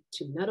applied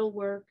to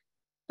metalwork,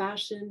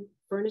 fashion,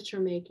 furniture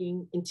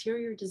making,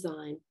 interior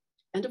design,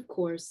 and of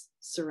course,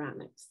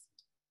 ceramics.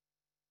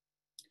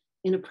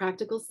 In a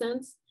practical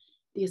sense,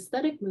 the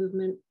aesthetic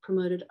movement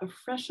promoted a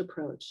fresh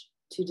approach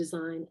to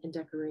design and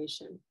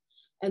decoration,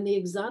 and the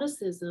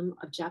exoticism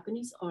of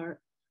Japanese art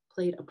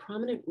played a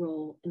prominent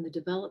role in the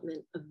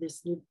development of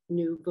this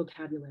new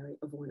vocabulary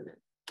of ornament.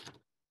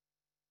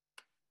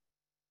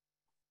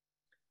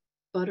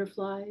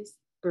 Butterflies,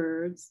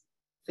 birds,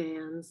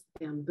 fans,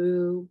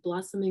 bamboo,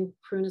 blossoming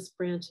prunus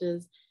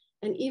branches,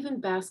 and even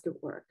basket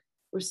work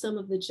were some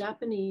of the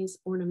Japanese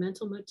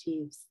ornamental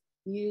motifs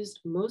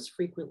used most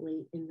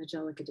frequently in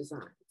Majolica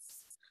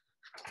designs.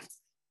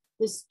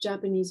 This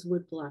Japanese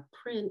woodblock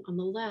print on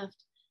the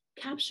left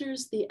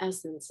captures the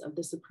essence of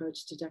this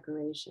approach to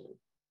decoration.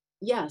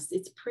 Yes,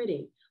 it's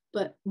pretty,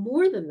 but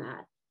more than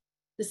that,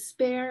 the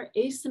spare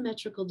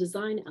asymmetrical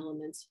design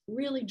elements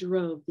really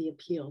drove the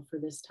appeal for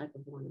this type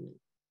of ornament.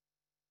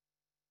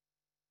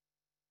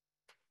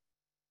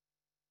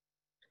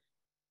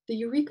 The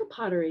Eureka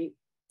pottery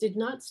did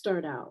not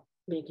start out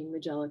making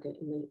Majolica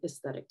in the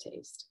aesthetic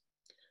taste.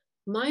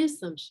 My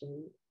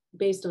assumption,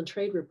 based on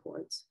trade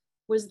reports,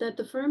 was that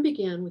the firm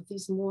began with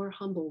these more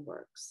humble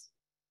works.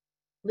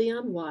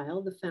 Leon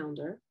Weil, the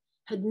founder,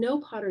 had no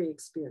pottery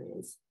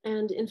experience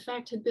and in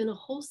fact had been a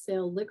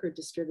wholesale liquor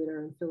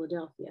distributor in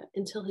Philadelphia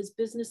until his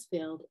business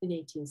failed in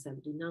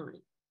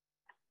 1879.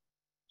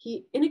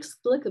 He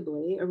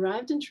inexplicably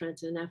arrived in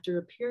Trenton after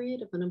a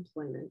period of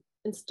unemployment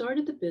and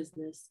started the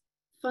business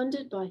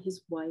funded by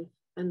his wife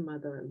and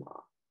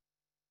mother-in-law.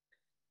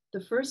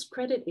 The first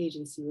credit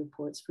agency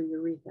reports for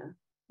Eureka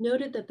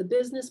noted that the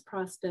business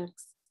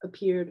prospects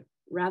appeared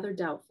rather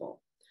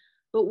doubtful,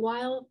 but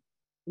Weil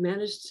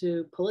managed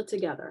to pull it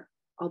together,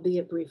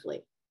 albeit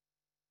briefly.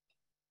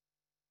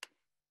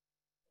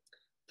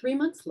 3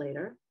 months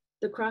later,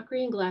 the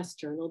Crockery and Glass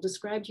Journal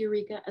described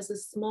Eureka as a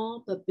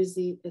small but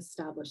busy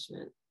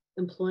establishment,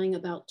 employing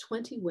about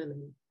 20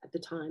 women at the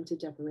time to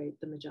decorate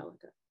the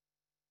Majolica.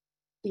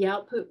 The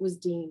output was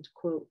deemed,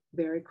 quote,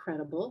 very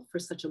credible for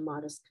such a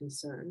modest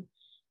concern,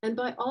 and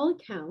by all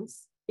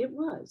accounts, it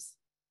was.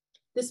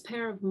 This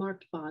pair of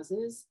marked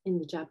vases in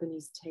the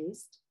Japanese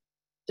taste,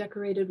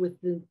 decorated with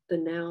the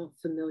now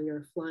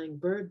familiar flying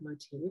bird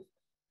motif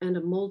and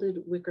a molded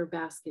wicker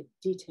basket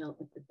detail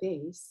at the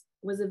base,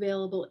 was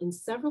available in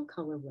several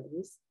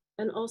colorways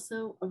and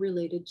also a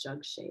related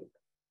jug shape.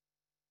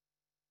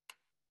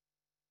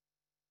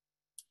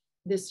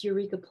 This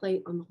Eureka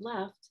plate on the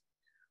left,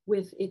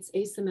 with its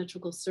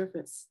asymmetrical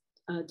surface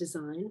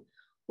design,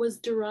 was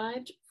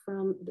derived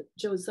from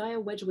Josiah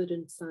Wedgwood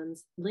and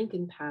Sons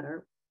Lincoln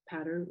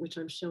pattern, which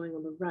I'm showing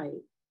on the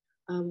right,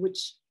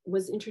 which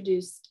was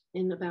introduced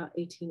in about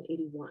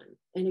 1881.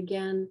 And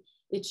again,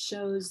 it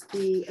shows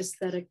the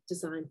aesthetic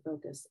design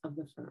focus of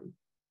the firm.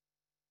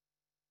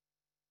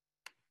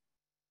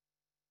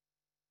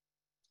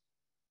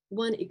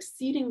 One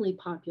exceedingly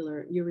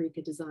popular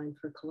Eureka design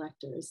for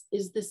collectors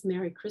is this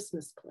Merry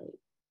Christmas plate,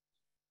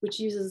 which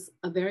uses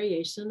a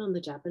variation on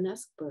the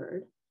Japanesque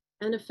bird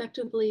and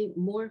effectively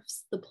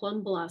morphs the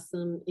plum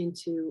blossom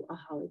into a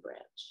holly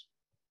branch.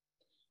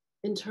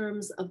 In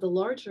terms of the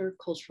larger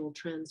cultural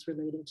trends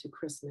relating to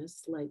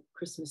Christmas, like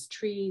Christmas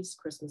trees,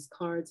 Christmas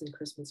cards, and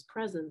Christmas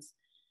presents,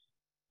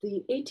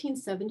 the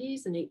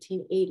 1870s and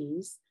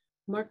 1880s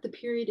marked the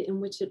period in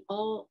which it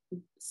all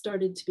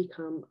started to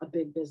become a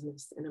big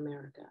business in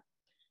America.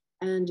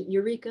 And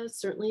Eureka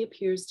certainly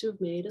appears to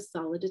have made a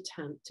solid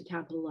attempt to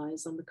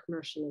capitalize on the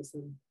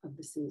commercialism of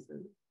the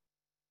season.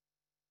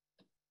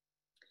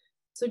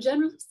 So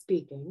generally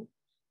speaking,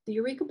 the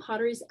Eureka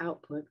pottery's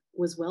output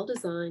was well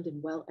designed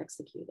and well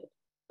executed,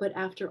 but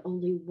after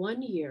only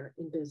 1 year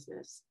in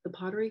business, the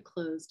pottery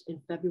closed in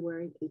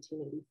February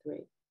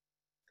 1883.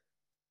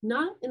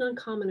 Not an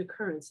uncommon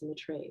occurrence in the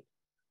trade,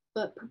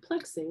 but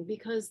perplexing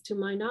because, to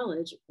my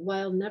knowledge,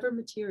 while never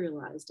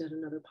materialized at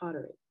another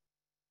pottery.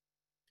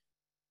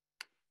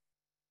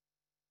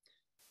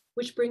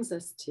 Which brings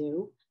us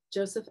to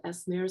Joseph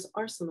S. Maer's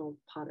Arsenal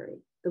pottery,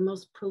 the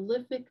most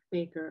prolific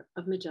maker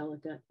of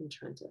Majolica in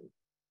Trenton.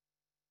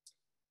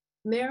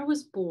 Maer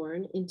was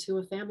born into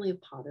a family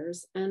of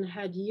potters and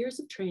had years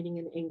of training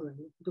in England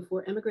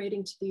before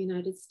emigrating to the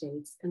United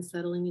States and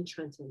settling in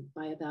Trenton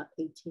by about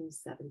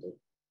 1870.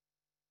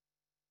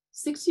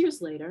 6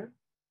 years later,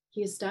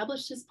 he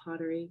established his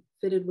pottery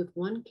fitted with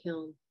one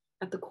kiln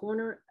at the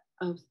corner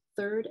of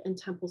 3rd and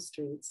Temple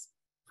Streets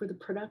for the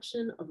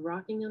production of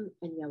Rockingham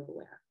and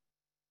yellowware.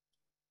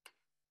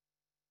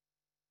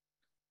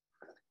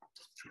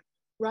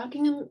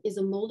 Rockingham is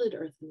a molded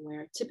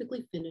earthenware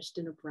typically finished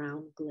in a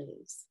brown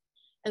glaze.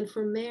 And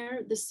for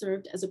Maer, this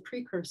served as a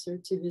precursor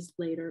to his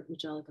later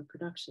Majolica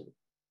production.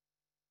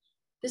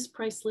 This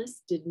price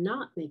list did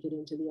not make it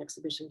into the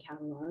exhibition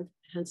catalog,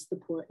 hence the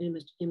poor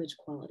image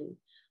quality.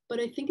 But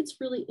I think it's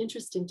really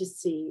interesting to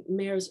see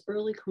Maer's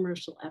early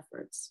commercial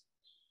efforts.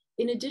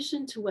 In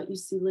addition to what you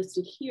see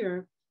listed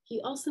here,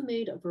 he also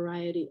made a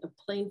variety of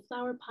plain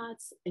flower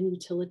pots and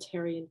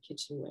utilitarian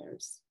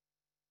kitchenwares.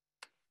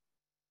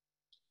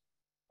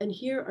 And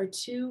here are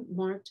two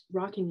marked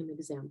Rockingham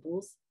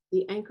examples,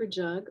 the anchor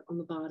jug on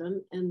the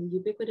bottom and the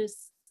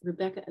ubiquitous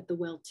Rebecca at the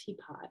Well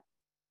teapot.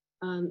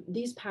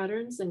 These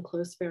patterns and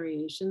close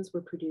variations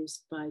were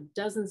produced by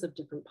dozens of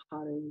different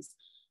potteries.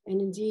 And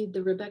indeed,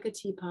 the Rebecca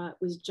teapot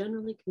was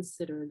generally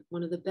considered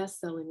one of the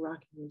best-selling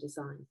Rockingham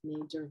designs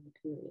made during the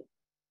period.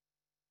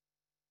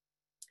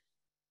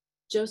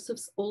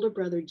 Joseph's older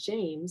brother,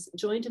 James,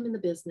 joined him in the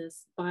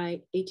business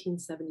by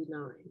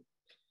 1879,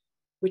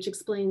 which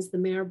explains the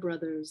Maer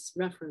brothers'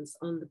 reference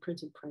on the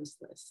printed price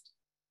list.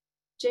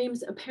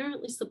 James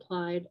apparently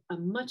supplied a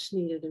much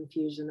needed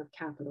infusion of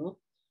capital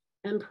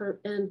and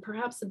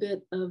perhaps a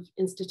bit of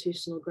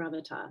institutional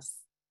gravitas,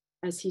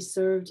 as he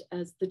served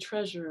as the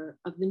treasurer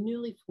of the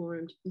newly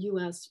formed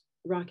U.S.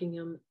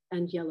 Rockingham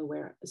and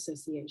Yellowware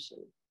Association.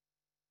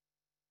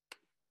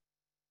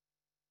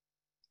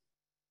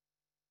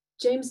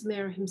 James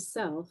Maer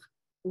himself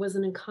was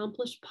an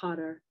accomplished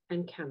potter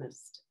and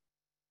chemist.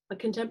 A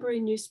contemporary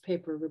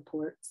newspaper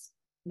reports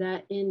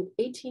that in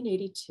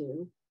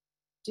 1882,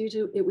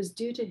 it was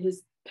due to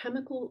his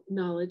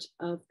knowledge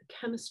of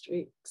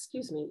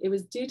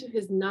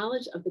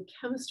the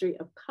chemistry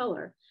of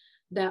color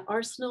that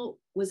Arsenal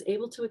was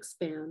able to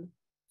expand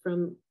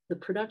from the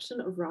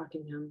production of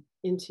Rockingham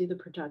into the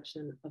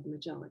production of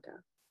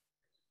Majolica.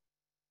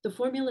 The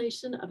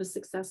formulation of a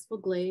successful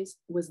glaze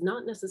was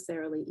not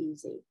necessarily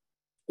easy.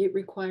 It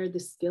required the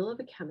skill of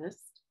a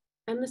chemist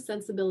and the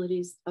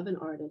sensibilities of an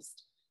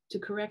artist to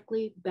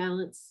correctly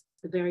balance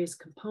the various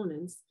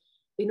components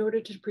in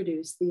order to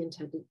produce the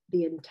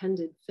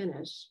intended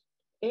finish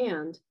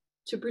and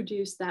to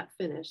produce that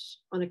finish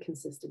on a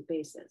consistent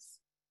basis.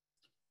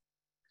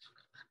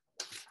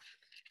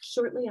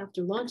 Shortly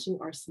after launching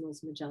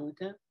Arsenal's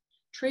Majolica,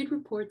 trade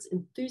reports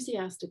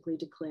enthusiastically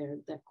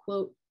declared that,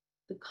 quote,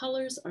 "the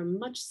colors are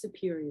much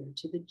superior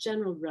to the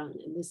general run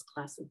in this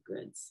class of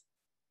goods."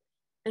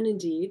 And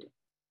indeed,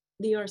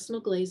 the Arsenal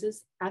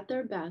glazes at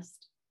their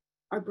best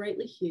are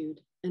brightly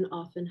hued and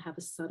often have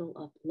a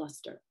subtle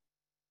luster.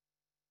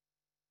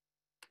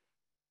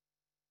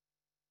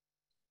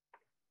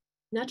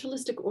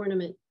 Naturalistic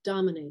ornament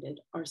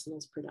dominated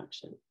Arsenal's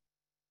production.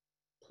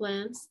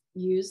 Plants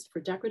used for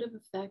decorative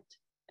effect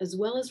as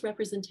well as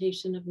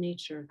representation of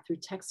nature through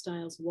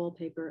textiles,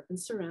 wallpaper, and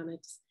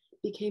ceramics,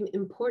 became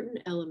important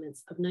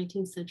elements of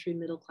 19th century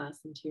middle-class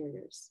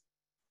interiors.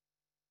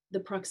 The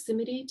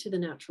proximity to the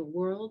natural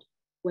world,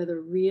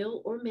 whether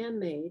real or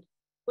man-made,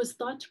 was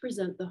thought to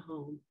present the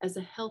home as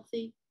a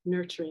healthy,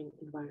 nurturing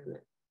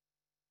environment.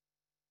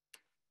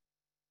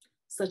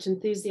 Such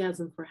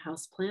enthusiasm for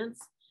houseplants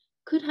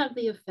could have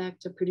the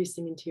effect of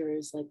producing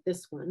interiors like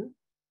this one,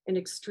 an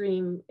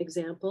extreme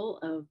example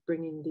of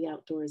bringing the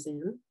outdoors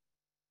in,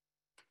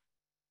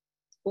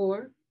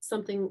 or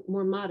something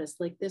more modest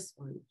like this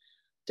one.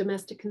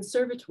 Domestic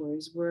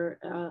conservatories were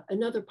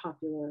another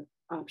popular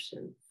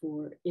option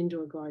for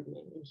indoor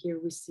gardening. And here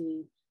we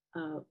see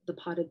the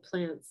potted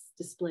plants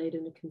displayed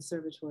in a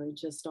conservatory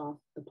just off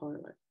the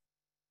parlor.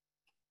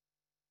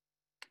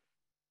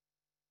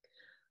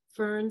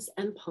 Ferns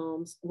and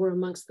palms were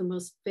amongst the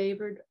most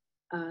favored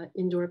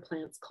indoor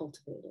plants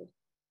cultivated.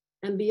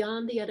 And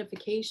beyond the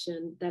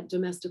edification that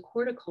domestic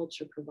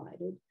horticulture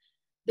provided,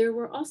 there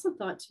were also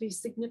thought to be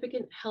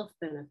significant health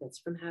benefits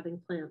from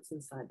having plants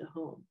inside the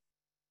home.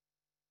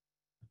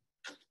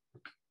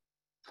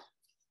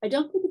 I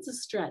don't think it's a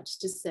stretch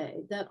to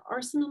say that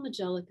Arsenal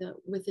Majolica,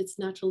 with its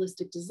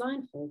naturalistic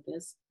design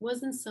focus,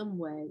 was in some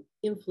way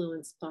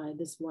influenced by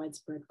this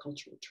widespread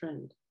cultural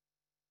trend.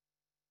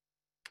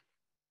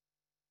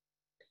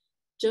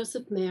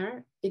 Joseph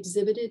Mayer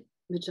exhibited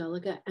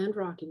Majolica and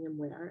Rockingham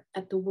ware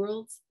at the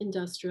World's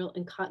Industrial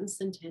and Cotton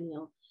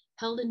Centennial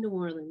held in New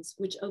Orleans,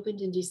 which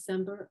opened in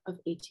December of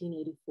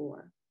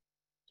 1884.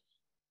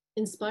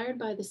 Inspired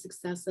by the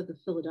success of the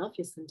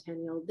Philadelphia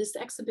Centennial, this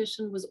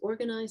exhibition was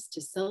organized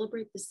to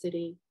celebrate the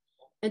city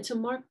and to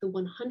mark the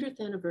 100th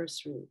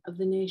anniversary of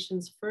the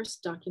nation's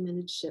first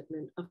documented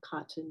shipment of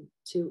cotton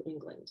to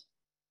England.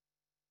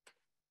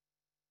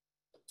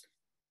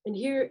 And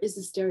here is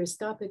a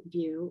stereoscopic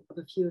view of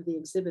a few of the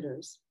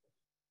exhibitors.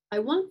 I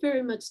want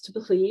very much to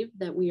believe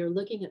that we are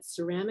looking at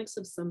ceramics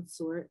of some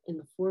sort in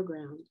the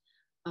foreground,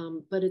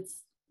 but it's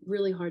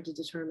really hard to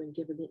determine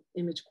given the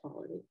image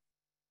quality.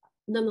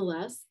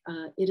 Nonetheless,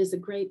 it is a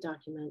great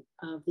document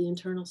of the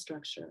internal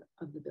structure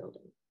of the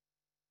building.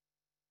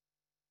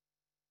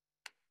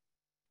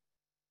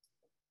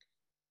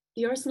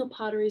 The Arsenal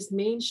Pottery's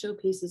main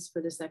showpieces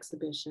for this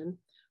exhibition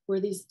were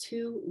these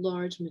two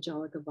large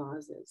Majolica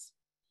vases.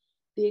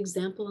 The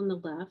example on the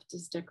left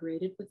is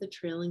decorated with a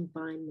trailing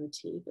vine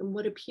motif and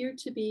what appear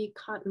to be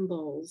cotton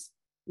bowls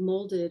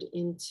molded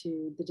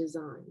into the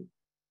design.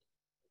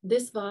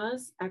 This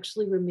vase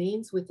actually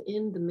remains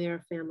within the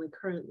Mayer family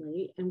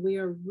currently, and we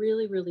are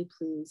really, really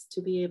pleased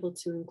to be able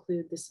to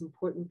include this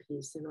important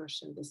piece in our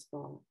show this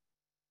fall.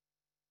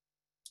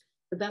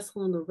 The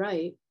vessel on the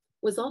right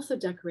was also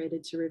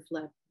decorated to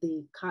reflect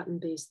the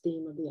cotton-based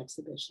theme of the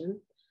exhibition,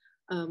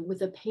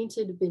 with a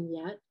painted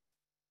vignette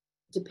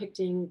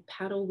depicting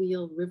paddle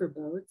wheel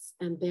riverboats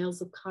and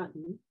bales of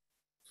cotton,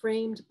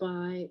 framed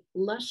by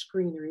lush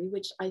greenery,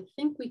 which I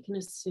think we can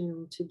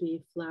assume to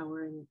be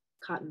flowering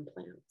cotton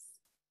plants.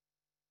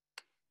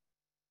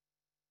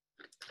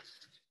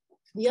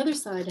 The other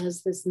side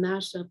has this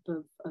mashup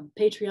of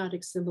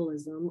patriotic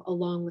symbolism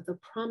along with a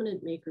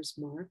prominent maker's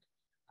mark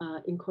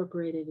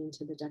incorporated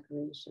into the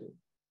decoration.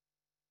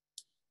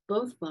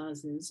 Both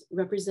vases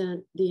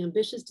represent the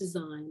ambitious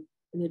design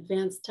and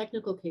advanced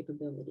technical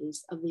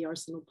capabilities of the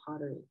Arsenal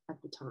pottery at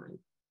the time.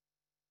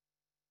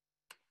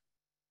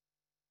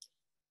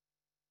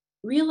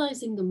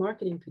 Realizing the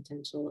marketing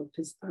potential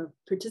of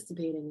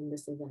participating in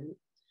this event,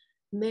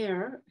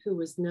 Mayer, who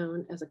was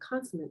known as a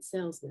consummate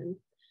salesman,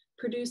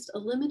 produced a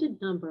limited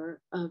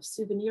number of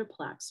souvenir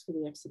plaques for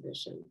the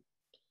exhibition.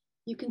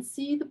 You can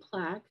see the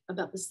plaque,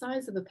 about the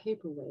size of a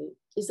paperweight,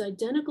 is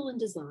identical in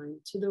design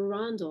to the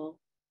rondel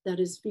that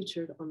is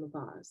featured on the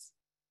vase.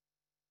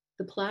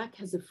 The plaque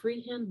has a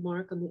freehand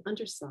mark on the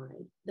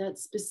underside that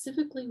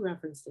specifically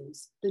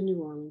references the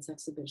New Orleans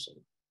exhibition.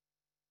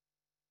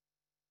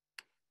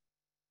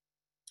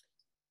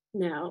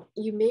 Now,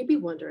 you may be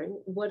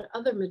wondering what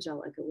other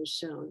Majolica was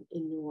shown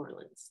in New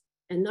Orleans.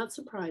 And not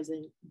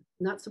surprisingly,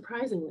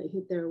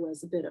 there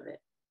was a bit of it.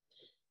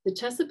 The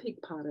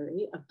Chesapeake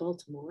Pottery of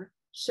Baltimore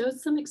showed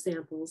some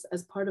examples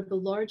as part of the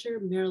larger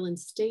Maryland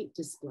State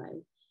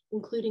display,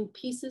 including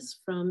pieces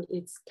from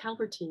its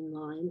Calvertine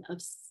line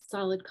of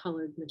solid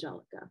colored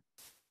Majolica.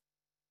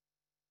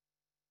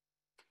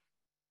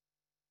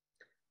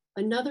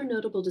 Another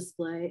notable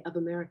display of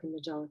American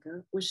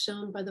Majolica was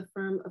shown by the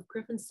firm of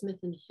Griffin Smith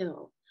and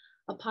Hill,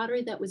 a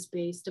pottery that was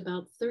based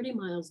about 30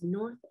 miles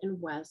north and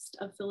west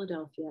of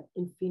Philadelphia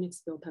in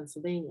Phoenixville,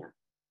 Pennsylvania.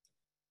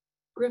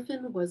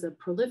 Griffin was a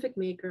prolific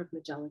maker of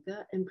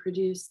Majolica and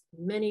produced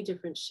many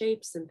different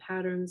shapes and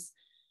patterns,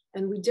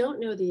 and we don't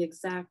know the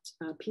exact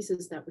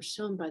pieces that were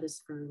shown by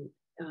this firm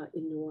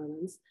in New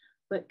Orleans,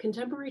 but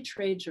contemporary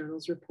trade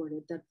journals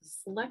reported that the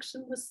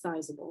selection was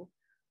sizable,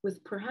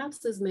 with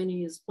perhaps as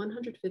many as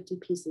 150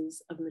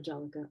 pieces of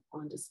Majolica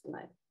on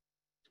display.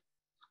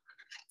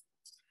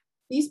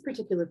 These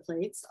particular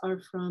plates are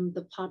from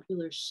the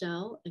popular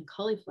shell and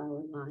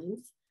cauliflower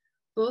lines,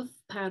 Both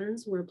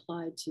patterns were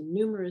applied to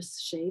numerous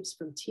shapes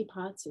from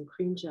teapots and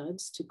cream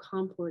jugs to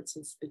comports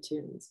and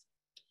spittoons.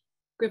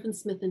 Griffin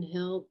Smith and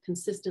Hill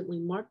consistently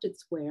marked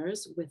its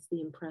wares with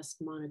the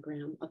impressed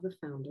monogram of the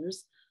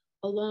founders,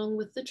 along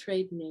with the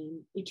trade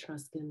name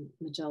Etruscan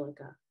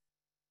Majolica.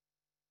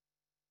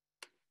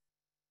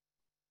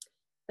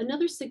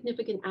 Another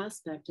significant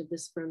aspect of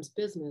this firm's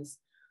business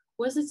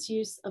was its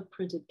use of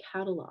printed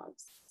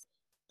catalogs.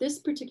 This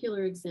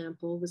particular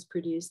example was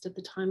produced at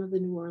the time of the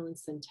New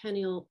Orleans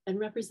Centennial and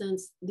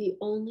represents the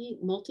only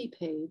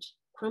multi-page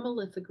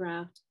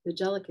chromolithographed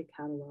Majolica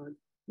catalog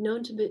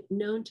known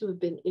to have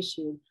been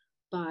issued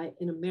by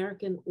an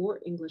American or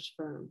English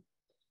firm,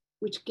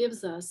 which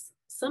gives us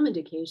some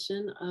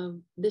indication of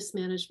this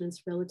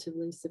management's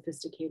relatively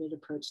sophisticated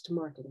approach to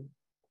marketing.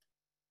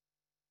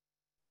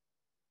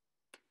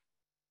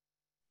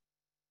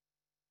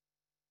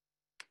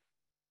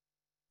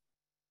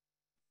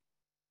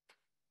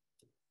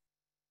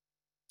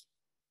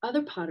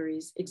 Other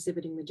potteries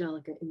exhibiting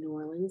Majolica in New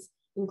Orleans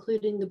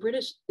included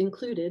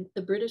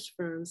the British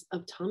firms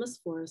of Thomas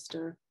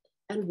Forrester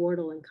and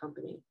Wardle and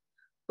Company,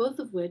 both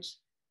of which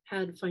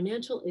had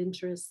financial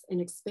interests in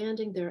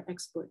expanding their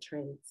export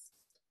trades.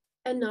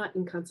 And not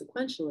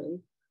inconsequentially,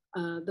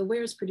 the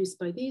wares produced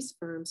by these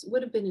firms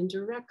would have been in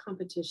direct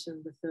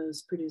competition with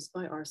those produced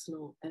by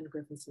Arsenal and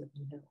Griffin Smith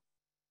and Hill.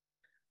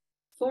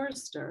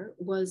 Forrester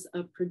was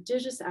a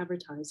prodigious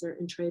advertiser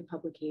in trade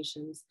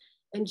publications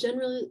and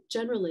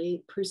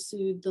generally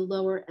pursued the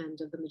lower end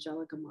of the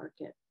Majolica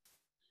market.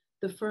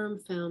 The firm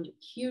found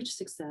huge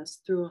success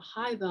through a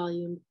high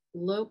volume,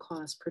 low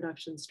cost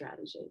production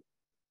strategy.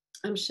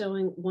 I'm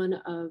showing one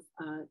of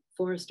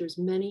Forrester's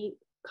many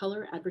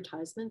color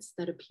advertisements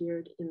that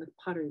appeared in the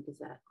Pottery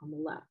Gazette on the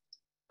left.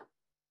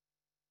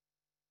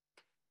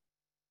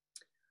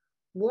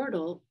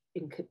 Wardle,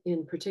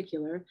 in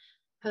particular,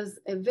 has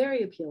a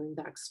very appealing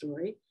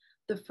backstory.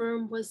 The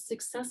firm was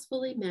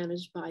successfully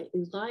managed by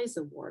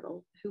Eliza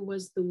Wardle, who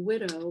was the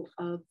widow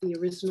of the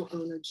original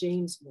owner,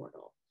 James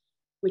Wardle,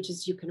 which,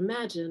 as you can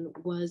imagine,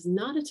 was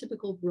not a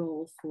typical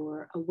role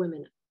for a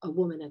woman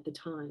at the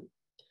time.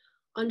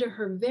 Under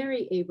her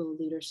very able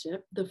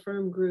leadership, the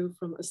firm grew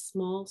from a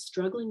small,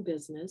 struggling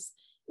business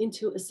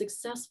into a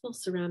successful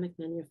ceramic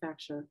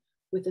manufacturer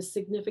with a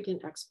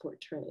significant export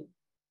trade.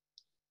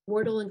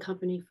 Wardle and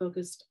Company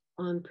focused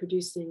on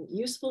producing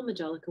useful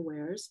Majolica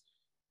wares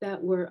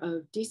that were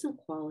of decent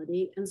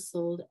quality and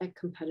sold at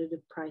competitive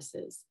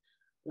prices,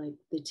 like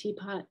the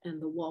teapot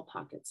and the wall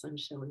pockets I'm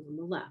showing on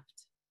the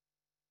left.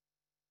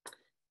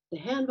 The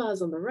hand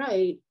vase on the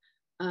right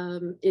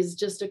is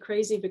just a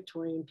crazy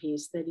Victorian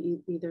piece that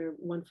either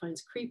one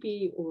finds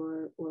creepy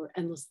or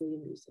endlessly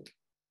amusing.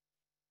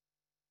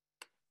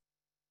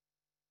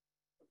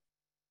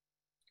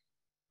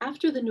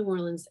 After the New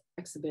Orleans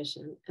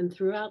exhibition and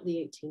throughout the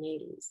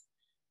 1880s,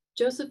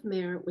 Joseph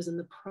Mayer was in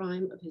the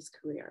prime of his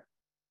career.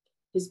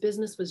 His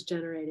business was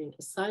generating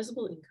a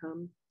sizable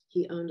income,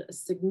 he owned a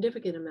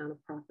significant amount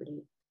of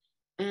property,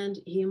 and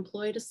he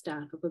employed a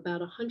staff of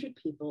about 100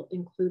 people,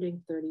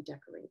 including 30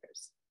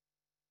 decorators.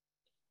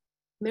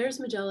 Mayer's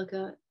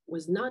Majolica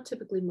was not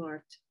typically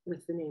marked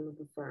with the name of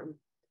the firm,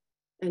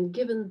 and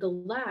given the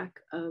lack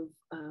of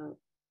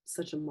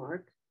such a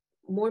mark,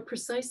 more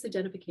precise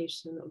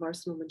identification of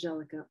Arsenal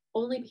Majolica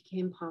only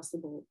became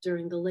possible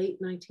during the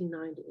late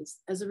 1990s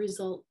as a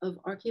result of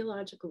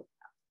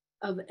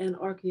an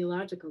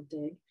archaeological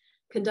dig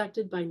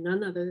conducted by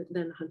none other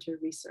than Hunter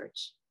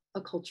Research,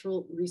 a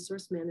cultural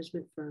resource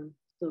management firm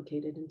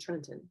located in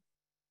Trenton.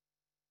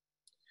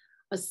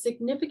 A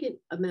significant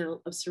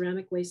amount of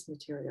ceramic waste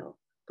material,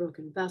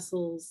 broken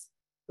vessels,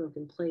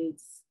 broken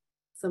plates,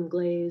 some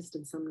glazed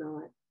and some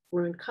not,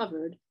 were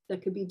uncovered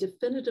that could be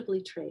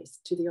definitively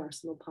traced to the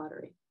Arsenal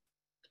pottery.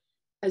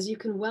 As you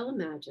can well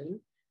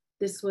imagine,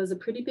 this was a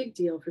pretty big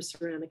deal for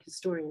ceramic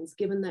historians,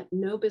 given that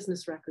no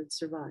business records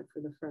survived for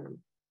the firm.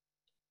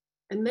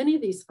 And many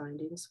of these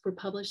findings were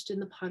published in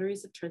the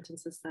Potteries of Trenton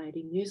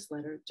Society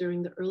newsletter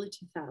during the early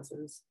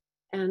 2000s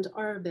and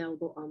are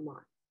available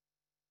online.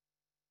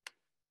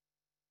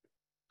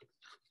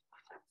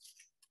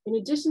 In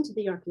addition to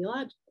the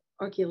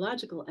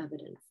archaeological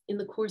evidence, in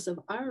the course of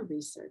our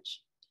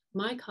research,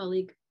 my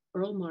colleague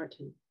Earl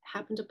Martin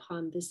happened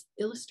upon this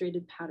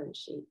illustrated pattern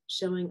sheet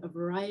showing a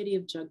variety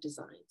of jug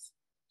designs.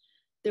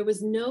 There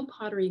was no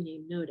pottery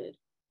name noted,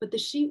 but the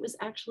sheet was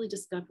actually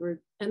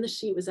discovered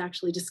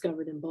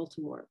in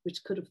Baltimore,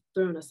 which could have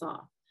thrown us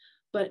off.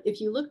 But if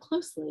you look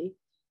closely,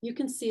 you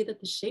can see that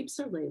the shapes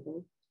are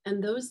labeled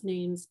and those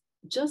names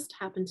just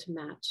happen to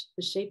match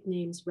the shape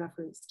names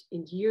referenced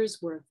in years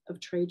worth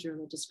of trade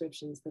journal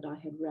descriptions that I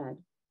had read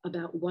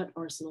about what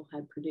Arsenal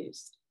had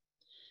produced.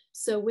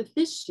 So with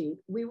this sheet,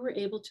 we were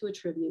able to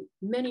attribute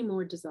many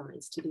more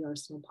designs to the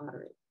Arsenal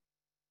pottery.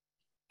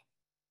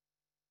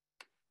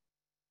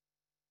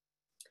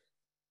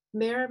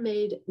 Mayer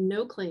made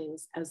no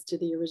claims as to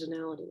the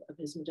originality of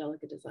his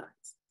Majolica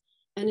designs,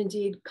 and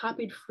indeed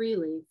copied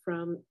freely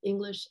from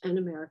English and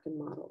American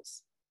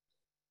models.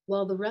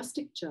 While the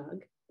rustic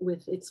jug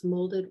with its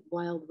molded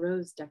wild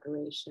rose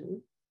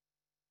decoration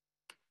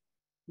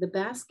the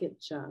basket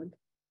jug,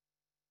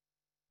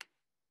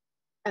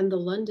 and the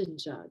London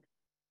jug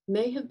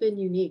may have been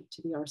unique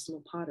to the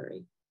Arsenal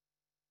pottery.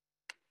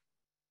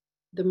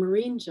 The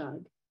marine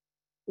jug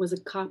was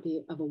a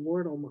copy of a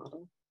Wardle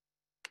model.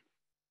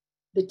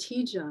 The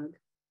tea jug,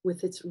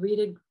 with its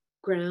reeded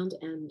ground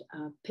and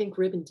pink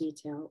ribbon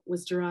detail,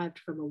 was derived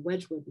from a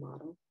Wedgwood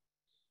model.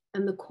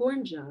 And the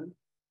corn jug,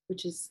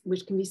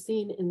 which can be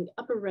seen in the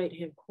upper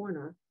right-hand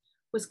corner,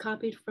 was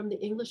copied from the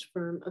English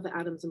firm of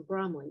Adams and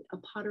Bromley, a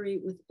pottery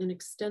with an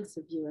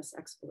extensive US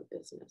export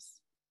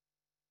business.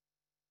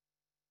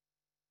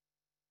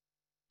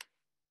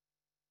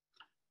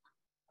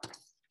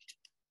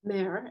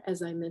 Mayer,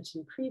 as I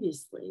mentioned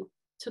previously,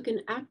 took an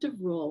active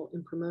role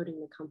in promoting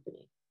the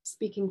company,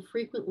 speaking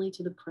frequently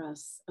to the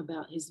press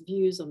about his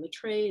views on the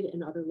trade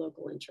and other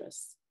local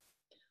interests.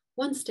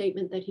 One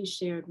statement that he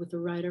shared with a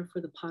writer for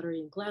the Pottery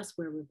and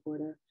Glassware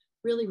Reporter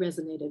really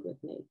resonated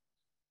with me.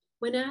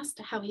 When asked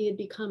how he had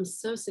become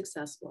so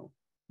successful,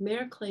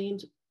 Mayer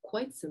claimed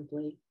quite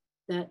simply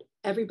that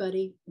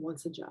everybody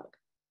wants a jug.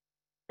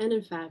 And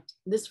in fact,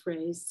 this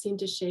phrase seemed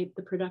to shape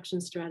the production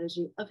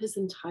strategy of his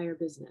entire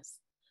business.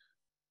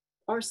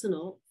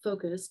 Arsenal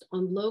focused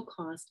on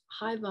low-cost,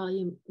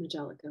 high-volume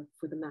Majolica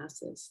for the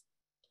masses.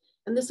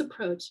 And this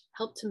approach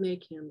helped to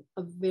make him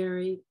a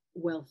very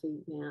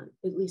wealthy man,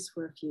 at least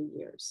for a few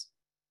years.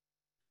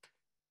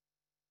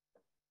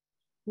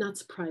 Not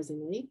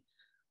surprisingly,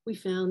 we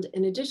found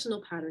an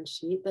additional pattern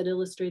sheet that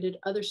illustrated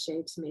other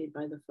shapes made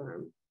by the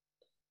firm.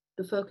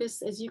 The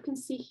focus, as you can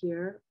see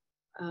here,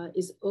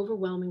 is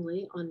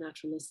overwhelmingly on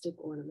naturalistic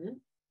ornament,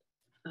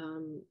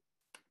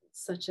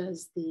 such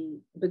as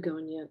the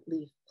begonia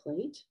leaf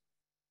plate,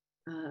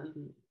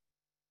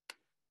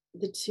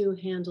 the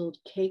two-handled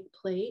cake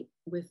plate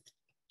with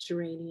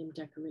geranium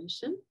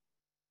decoration,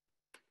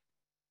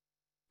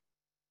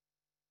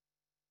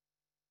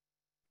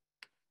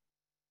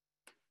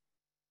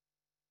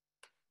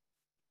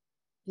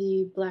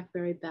 the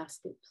blackberry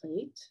basket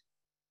plate,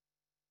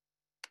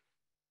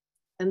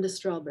 and the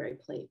strawberry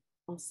plate,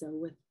 also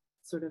with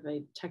sort of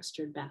a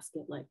textured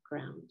basket-like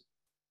ground.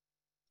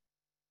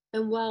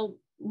 And while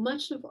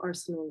much of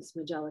Arsenal's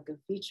Majolica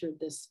featured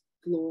this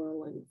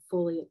floral and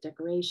foliate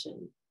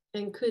decoration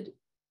and could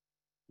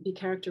be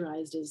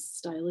characterized as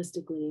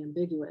stylistically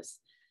ambiguous,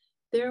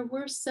 there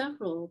were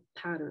several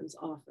patterns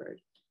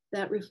offered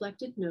that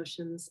reflected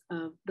notions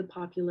of the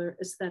popular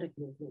aesthetic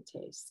movement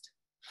taste.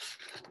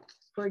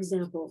 For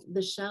example,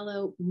 the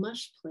shallow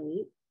mush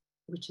plate,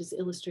 which is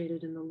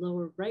illustrated in the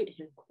lower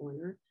right-hand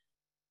corner,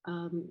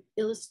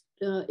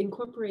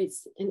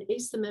 incorporates an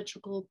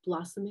asymmetrical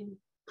blossoming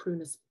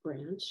prunus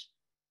branch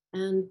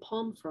and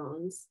palm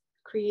fronds,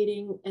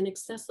 creating an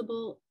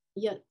accessible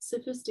yet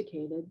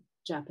sophisticated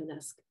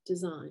Japanesque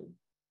design.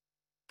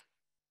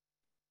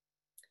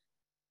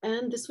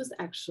 And this was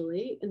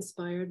actually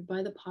inspired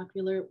by the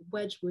popular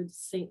Wedgwood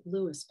St.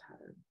 Louis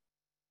pattern,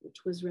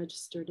 which was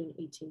registered in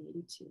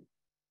 1882.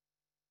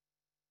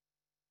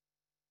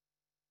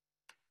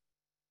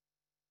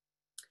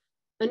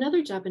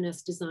 Another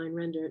Japanese design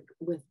rendered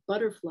with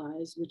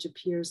butterflies, which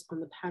appears on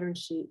the pattern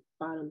sheet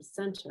bottom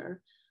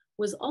center,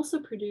 was also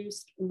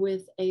produced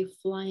with a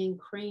flying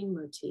crane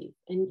motif.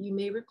 And you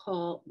may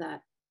recall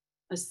that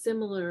a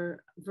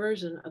similar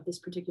version of this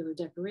particular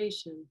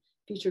decoration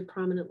featured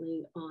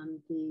prominently on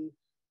the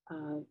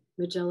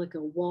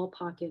Majolica wall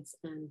pockets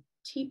and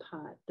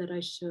teapot that I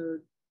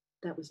showed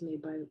that was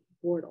made by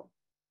Wardle.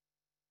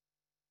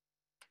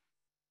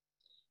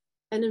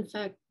 And in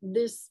fact,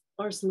 this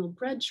Arsenal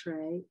bread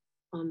tray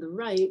on the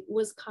right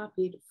was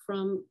copied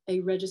from a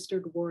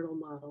registered Wardle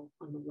model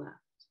on the left.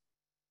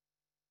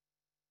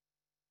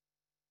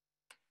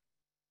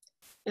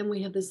 And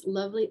we have this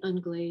lovely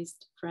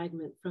unglazed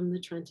fragment from the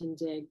Trenton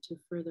dig to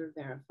further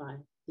verify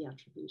the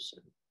attribution.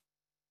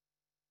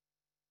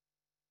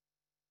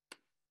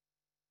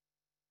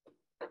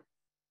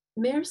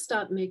 Mayer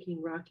stopped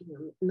making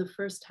Rockingham in the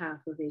first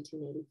half of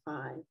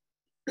 1885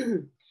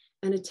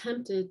 and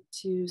attempted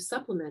to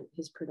supplement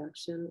his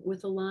production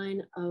with a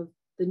line of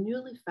the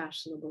newly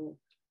fashionable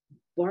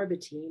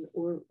barbotine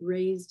or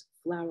raised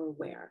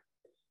flowerware.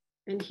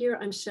 And here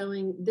I'm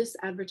showing this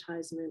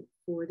advertisement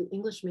for the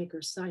English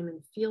maker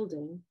Simon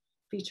Fielding,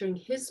 featuring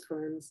his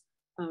firm's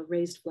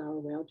raised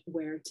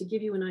flowerware to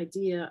give you an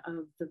idea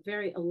of the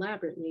very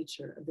elaborate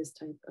nature of this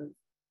type of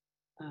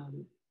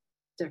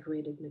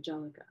decorated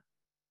Majolica.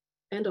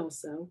 And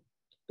also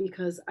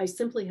because I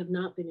simply have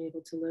not been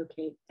able to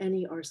locate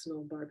any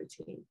Arsenal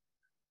barbotine,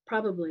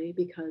 probably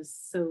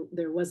because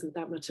there wasn't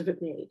that much of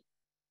it made.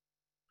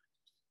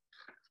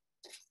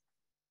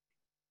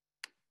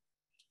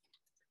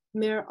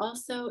 Mayer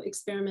also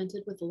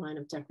experimented with a line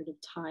of decorative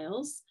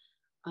tiles.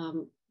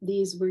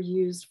 These were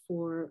used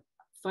for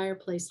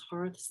fireplace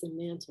hearths and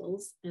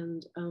mantels,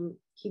 and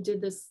he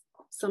did this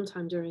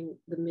sometime during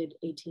the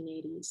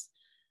mid-1880s.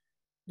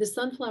 The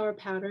sunflower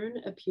pattern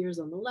appears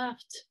on the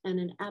left, and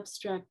an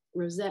abstract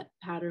rosette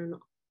pattern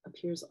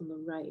appears on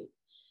the right.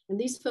 And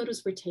these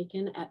photos were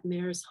taken at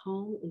Mayer's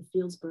home in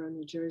Fieldsboro,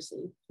 New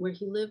Jersey, where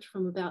he lived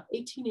from about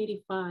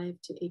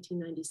 1885 to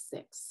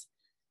 1896.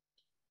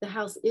 The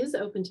house is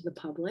open to the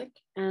public,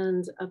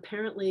 and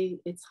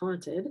apparently it's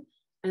haunted,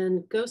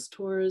 and ghost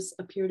tours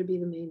appear to be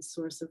the main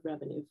source of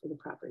revenue for the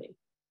property.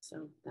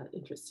 So that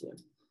interests you.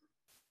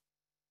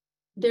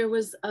 There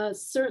was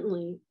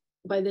certainly,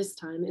 by this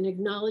time, an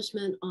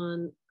acknowledgement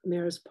on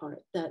Mayor's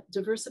part that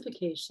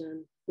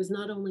diversification was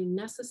not only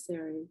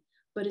necessary,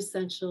 but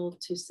essential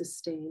to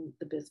sustain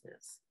the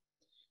business.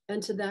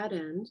 And to that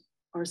end,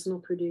 Arsenal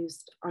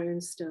produced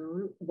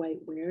ironstone,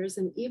 whitewares,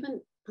 and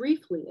even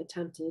briefly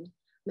attempted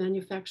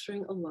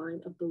manufacturing a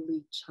line of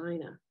Bellique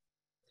china.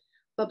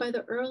 But by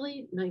the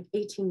early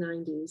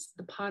 1890s,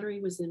 the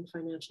pottery was in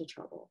financial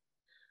trouble.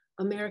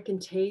 American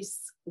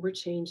tastes were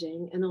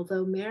changing, and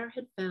although Mayer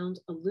had found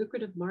a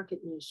lucrative market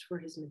niche for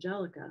his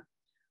Majolica,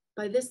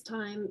 by this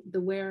time,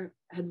 the ware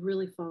had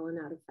really fallen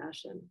out of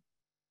fashion.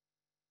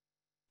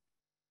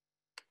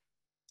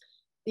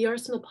 The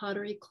Arsenal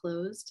pottery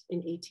closed in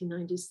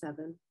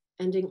 1897,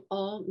 ending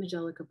all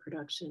Majolica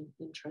production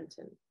in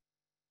Trenton.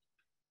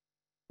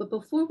 But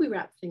before we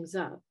wrap things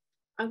up,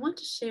 I want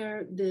to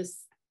share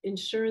this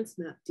insurance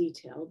map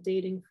detail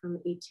dating from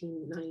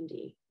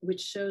 1890, which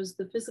shows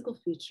the physical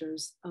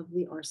features of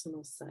the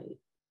Arsenal site.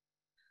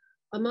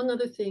 Among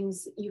other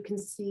things, you can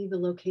see the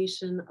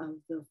location of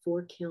the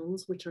 4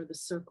 kilns, which are the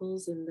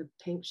circles in the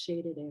pink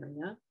shaded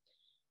area,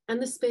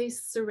 and the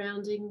space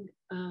surrounding,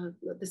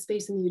 the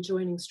space in the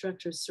adjoining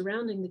structures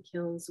surrounding the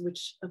kilns,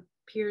 which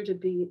appear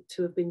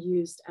to have been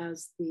used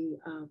as the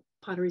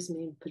pottery's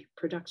main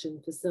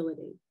production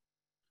facility.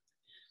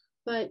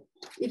 But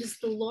it is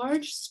the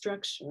large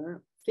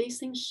structure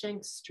facing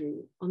Schenck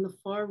Street on the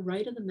far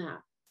right of the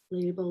map,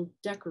 labeled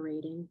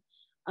decorating,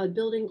 a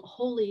building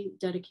wholly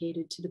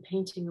dedicated to the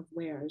painting of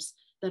wares,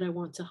 that I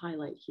want to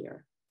highlight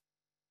here.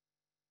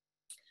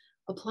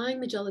 Applying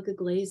Majolica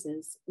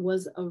glazes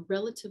was a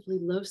relatively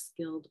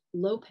low-skilled,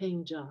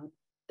 low-paying job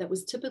that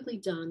was typically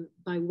done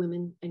by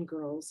women and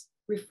girls,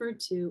 referred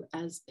to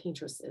as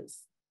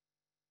paintresses.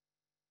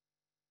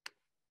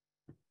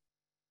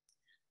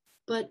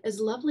 But as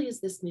lovely as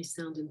this may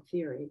sound in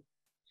theory,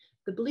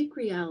 the bleak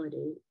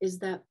reality is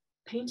that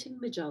painting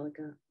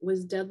Majolica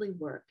was deadly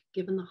work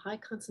given the high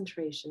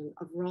concentration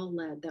of raw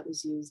lead that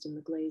was used in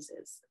the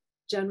glazes,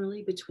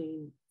 generally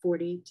between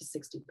 40 to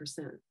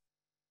 60%.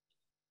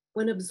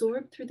 When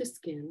absorbed through the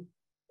skin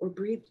or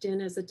breathed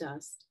in as a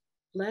dust,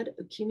 lead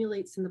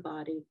accumulates in the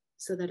body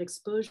so that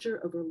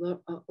exposure over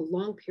a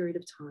long period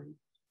of time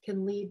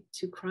can lead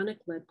to chronic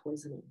lead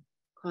poisoning,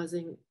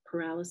 causing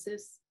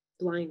paralysis,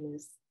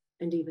 blindness,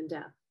 and even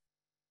death.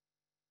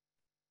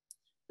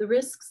 The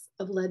risks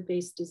of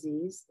lead-based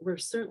disease were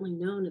certainly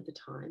known at the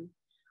time,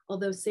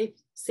 although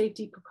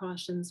safety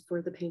precautions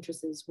for the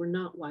paintresses were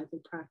not widely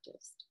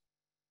practiced.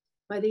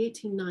 By the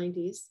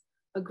 1890s,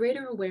 a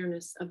greater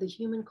awareness of the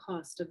human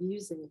cost of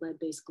using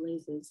lead-based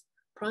glazes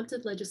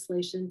prompted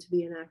legislation to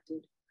be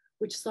enacted,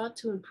 which sought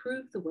to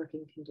improve the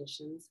working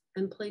conditions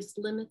and placed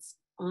limits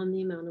on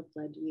the amount of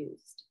lead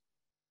used.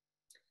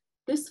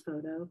 This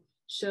photo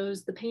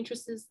shows the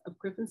paintresses of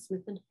Griffin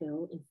Smith and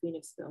Hill in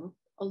Phoenixville,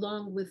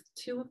 along with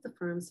 2 of the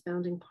firm's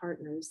founding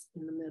partners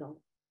in the middle.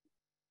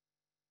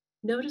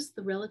 Notice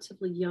the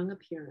relatively young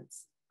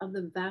appearance of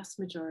the vast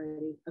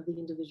majority of the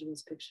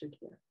individuals pictured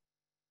here.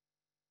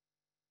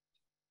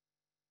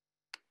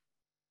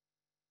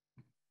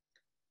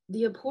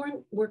 The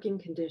abhorrent working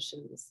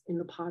conditions in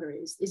the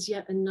potteries is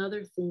yet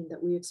another theme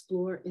that we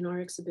explore in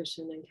our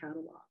exhibition and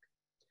catalog.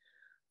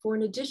 For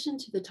in addition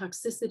to the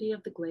toxicity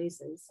of the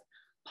glazes,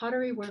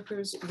 pottery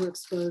workers were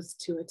exposed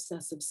to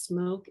excessive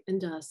smoke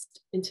and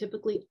dust in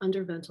typically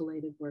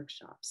underventilated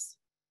workshops.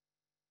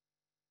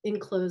 In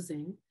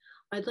closing,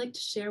 I'd like to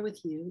share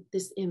with you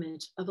this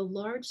image of a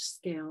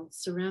large-scale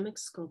ceramic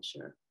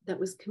sculpture that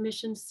was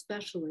commissioned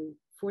specially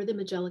for the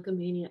Majolica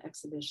Mania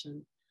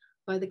exhibition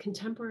by the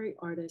contemporary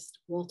artist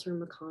Walter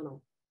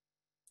McConnell.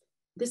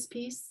 This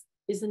piece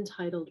is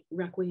entitled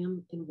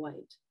Requiem in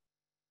White.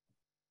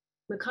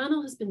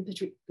 McConnell has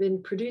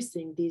been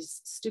producing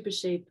these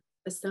stupa-shaped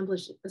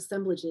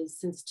assemblages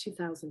since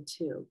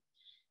 2002,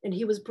 and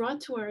he was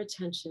brought to our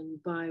attention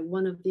by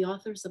one of the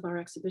authors of our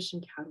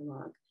exhibition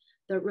catalog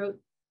that wrote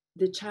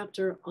the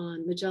chapter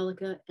on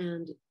Majolica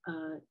and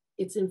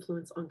its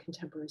influence on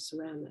contemporary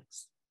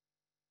ceramics.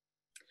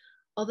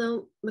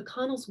 Although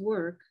McConnell's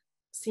work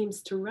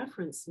seems to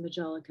reference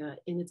Majolica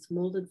in its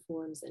molded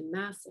forms and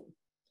massing,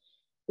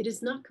 it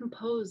is not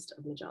composed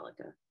of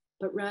Majolica,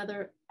 but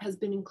rather has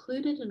been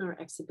included in our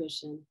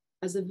exhibition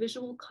as a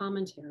visual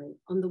commentary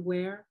on the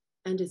ware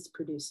and its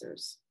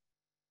producers.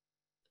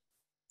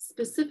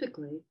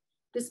 Specifically,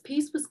 this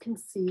piece was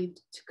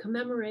conceived to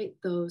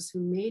commemorate those who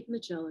made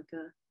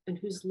Majolica and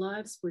whose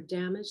lives were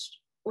damaged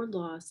or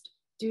lost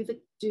due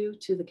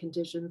to the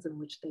conditions in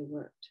which they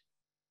worked.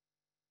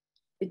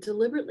 It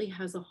deliberately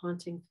has a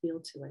haunting feel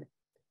to it,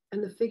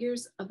 and the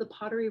figures of the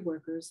pottery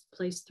workers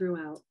placed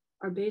throughout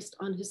are based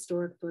on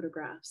historic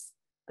photographs,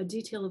 a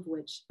detail of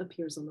which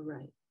appears on the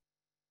right.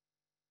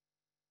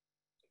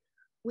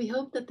 We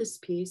hope that this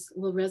piece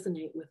will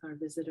resonate with our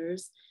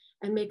visitors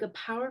and make a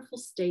powerful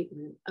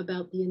statement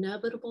about the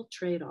inevitable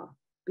trade-off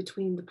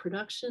between the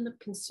production of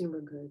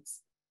consumer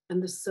goods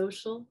and the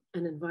social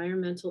and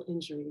environmental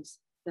injuries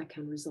that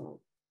can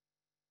result.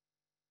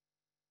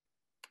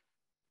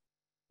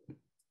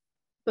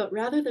 But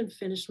rather than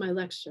finish my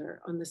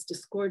lecture on this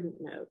discordant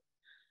note,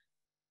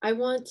 I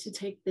want to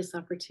take this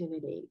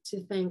opportunity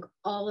to thank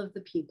all of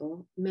the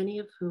people, many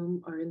of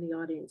whom are in the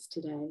audience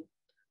today,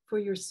 for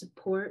your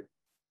support,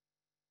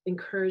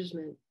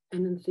 encouragement,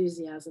 and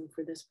enthusiasm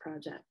for this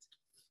project.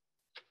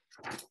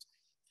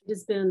 It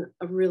has been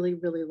a really,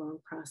 really long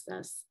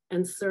process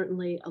and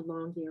certainly a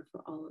long year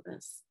for all of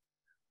us.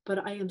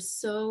 But I am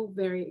so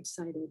very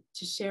excited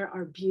to share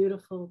our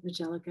beautiful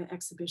Majolica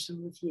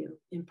exhibition with you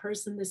in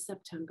person this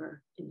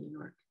September in New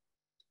York.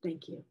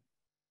 Thank you.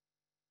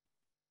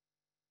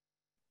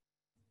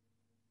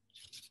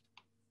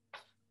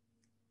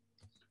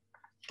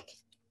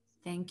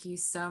 Thank you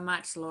so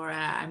much, Laura.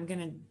 I'm going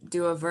to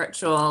do a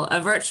virtual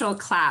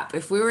clap.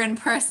 If we were in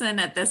person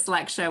at this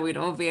lecture, we'd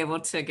all be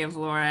able to give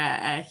Laura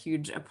a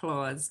huge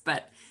applause.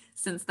 But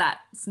since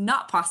that's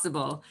not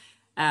possible,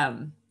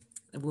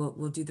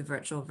 we'll do the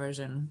virtual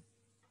version.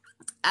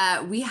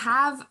 We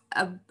have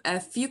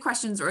a few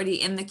questions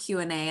already in the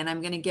Q&A, and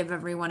I'm going to give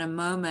everyone a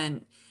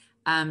moment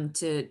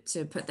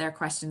to put their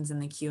questions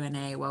in the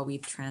Q&A while we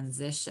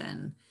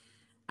transition.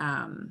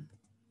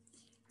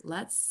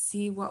 Let's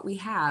see what we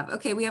have.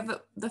 Okay, we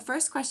have the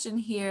first question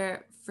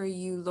here for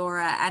you,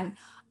 Laura. And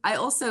I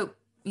also,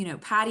 you know,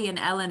 Patty and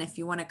Ellen, if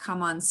you want to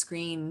come on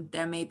screen,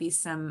 there may be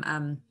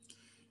some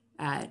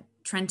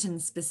Trenton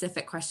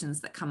specific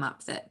questions that come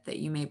up that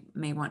you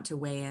may want to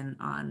weigh in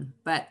on.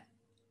 But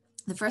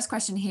the first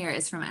question here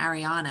is from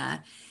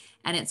Ariana,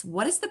 and it's,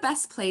 what is the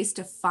best place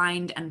to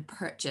find and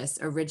purchase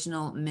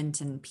original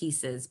Minton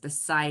pieces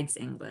besides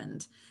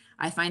England?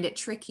 I find it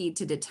tricky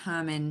to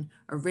determine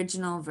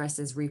original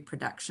versus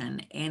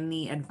reproduction.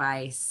 Any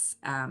advice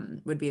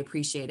would be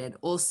appreciated.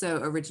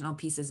 Also, original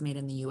pieces made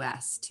in the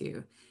US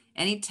too.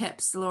 Any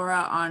tips,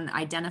 Laura, on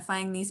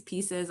identifying these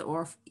pieces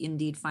or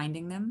indeed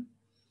finding them?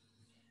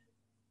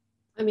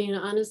 I mean,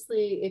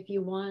 honestly, if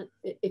you want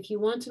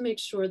to make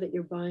sure that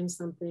you're buying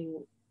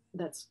something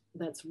that's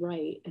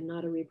right and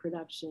not a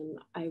reproduction,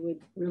 I would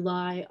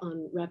rely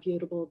on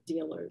reputable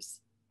dealers.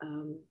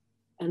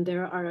 And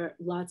there are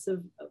lots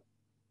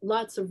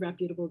of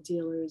reputable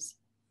dealers,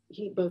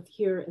 both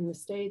here in the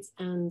States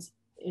and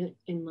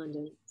in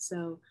London.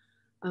 So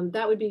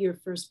that would be your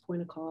first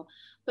point of call.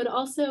 But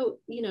also,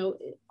 you know,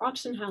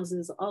 auction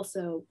houses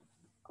also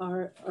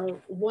are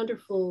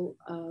wonderful,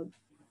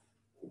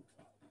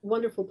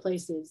 wonderful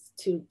places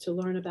to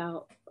learn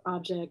about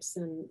objects,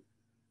 and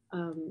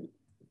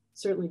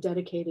certainly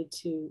dedicated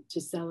to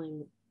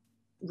selling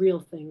real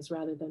things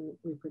rather than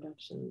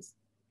reproductions.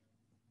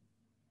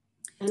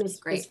 And as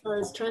far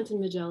as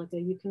Trenton Majolica,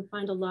 you can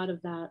find a lot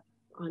of that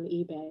on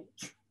eBay.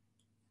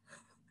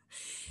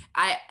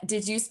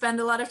 Did you spend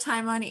a lot of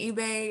time on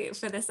eBay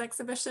for this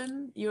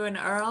exhibition? You and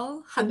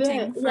Earl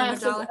hunting for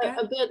Majolica?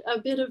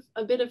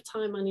 A bit of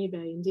time on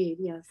eBay, indeed.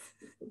 Yes.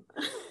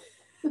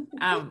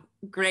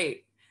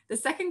 Great. The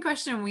second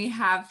question we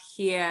have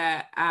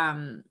here,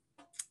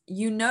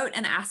 you note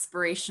an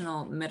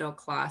aspirational middle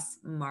class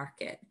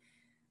market.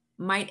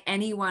 Might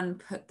anyone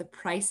put the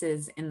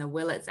prices in the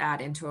Willits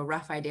ad into a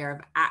rough idea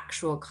of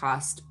actual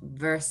cost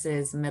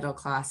versus middle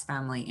class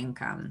family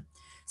income?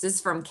 So this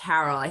is from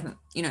Carol. I think,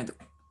 you know, the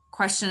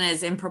question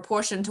is, in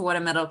proportion to what a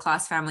middle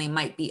class family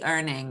might be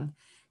earning,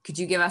 could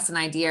you give us an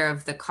idea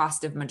of the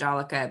cost of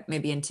Majolica,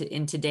 maybe in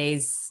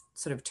today's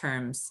sort of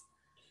terms?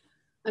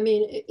 I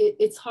mean,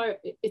 it's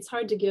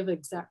hard to give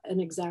an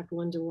exact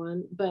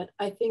one-to-one, but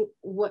I think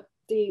what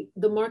the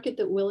market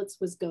that Willits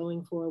was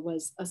going for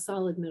was a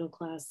solid middle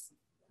class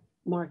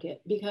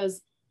market,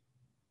 because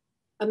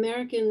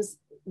Americans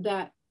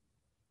that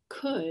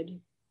could,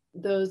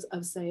 those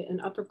of say an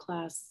upper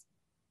class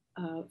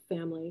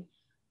family,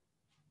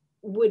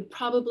 would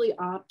probably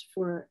opt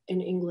for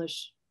an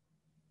English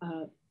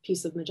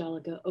piece of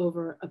Majolica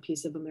over a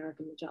piece of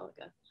American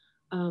Majolica.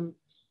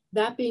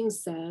 That being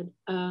said,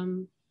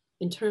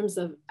 in terms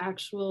of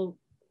actual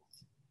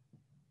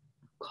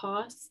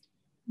cost,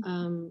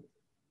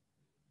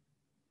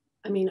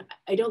 I mean,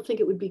 I don't think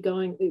it would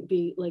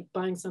be like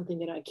buying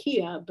something at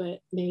IKEA,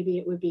 but maybe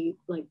it would be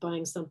like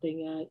buying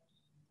something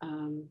at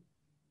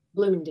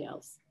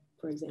Bloomingdale's,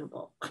 for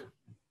example.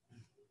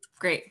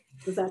 Great.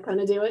 Does that kind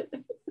of do it?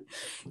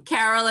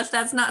 Carol, if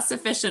that's not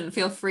sufficient,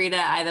 feel free to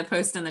either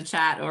post in the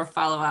chat or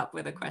follow up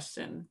with a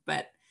question.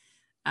 But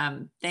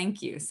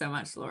thank you so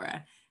much,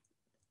 Laura.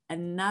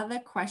 Another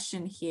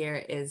question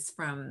here is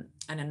from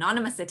an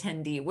anonymous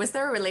attendee. Was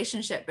there a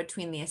relationship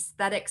between the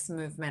aesthetics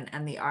movement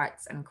and the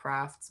arts and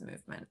crafts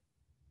movement?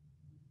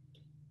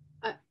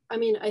 I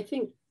mean, I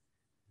think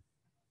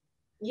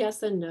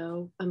yes and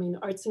no. I mean,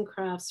 arts and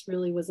crafts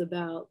really was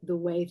about the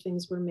way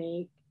things were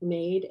made,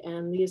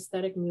 and the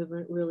aesthetic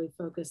movement really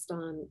focused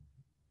on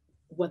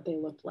what they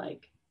looked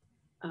like.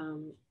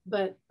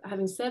 But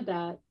having said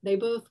that, they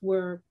both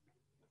were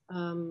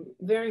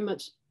very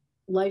much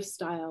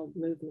lifestyle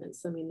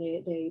movements. I mean,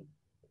 they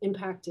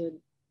impacted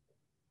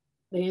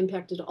they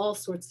impacted all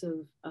sorts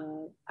of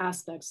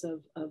aspects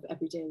of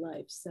everyday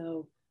life.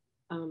 So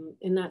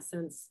in that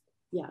sense,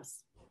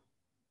 yes.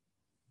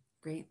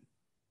 Great.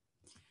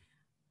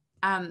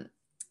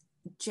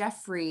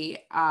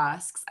 Jeffrey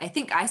asks, I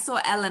think I saw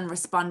Ellen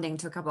responding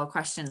to a couple of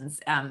questions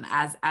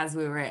as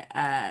we were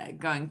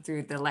going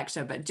through the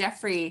lecture, but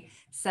Jeffrey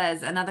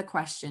says, another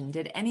question,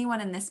 did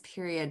anyone in this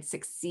period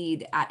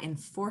succeed at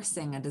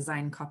enforcing a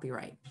design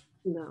copyright?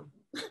 No.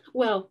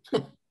 Well,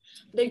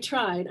 they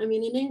tried. I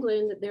mean, in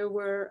England, there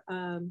were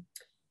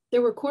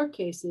court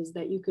cases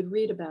that you could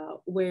read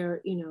about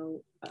where, you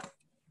know,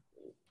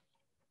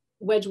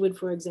 Wedgwood,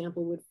 for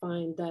example, would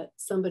find that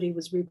somebody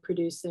was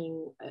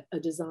reproducing a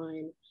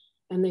design,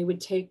 and they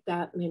would take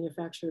that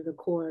manufacturer to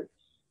court.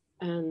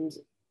 And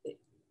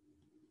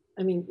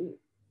I mean,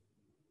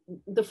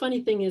 the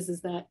funny thing is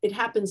that it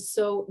happens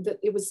so that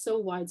it was so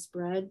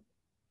widespread.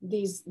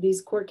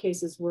 These court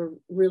cases were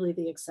really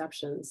the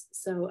exceptions.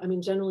 So, I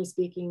mean, generally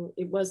speaking,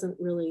 it wasn't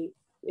really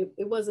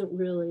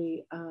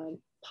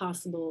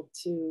possible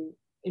to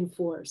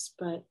enforce,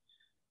 but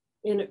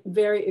in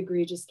very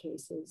egregious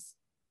cases.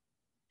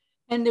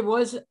 And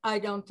I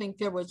don't think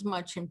there was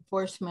much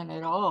enforcement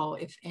at all,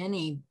 if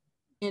any,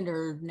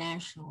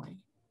 internationally.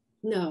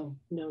 No.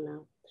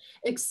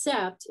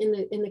 Except in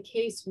the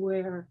case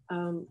where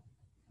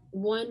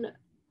one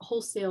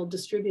wholesale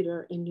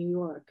distributor in New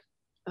York,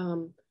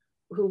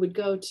 who would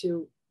go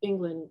to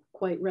England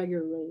quite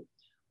regularly,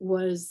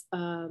 was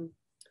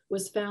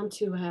found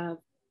to have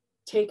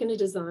taken a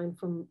design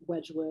from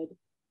Wedgwood,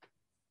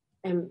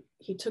 and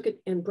he took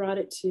it and brought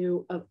it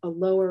to a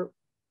lower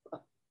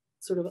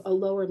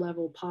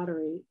level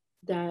pottery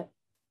that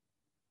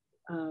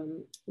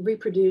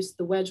reproduced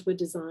the Wedgwood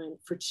design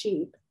for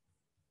cheap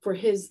for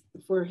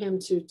him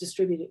to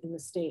distribute it in the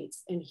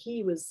States. And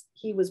he was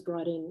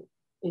brought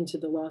into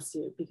the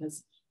lawsuit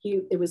because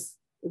it was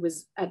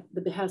at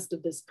the behest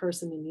of this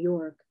person in New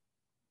York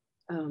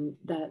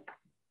that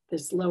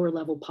this lower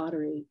level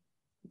pottery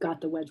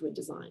got the Wedgwood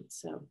design.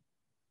 So it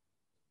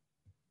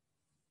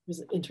was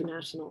an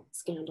international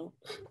scandal.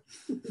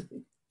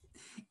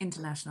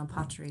 International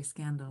pottery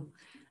scandal.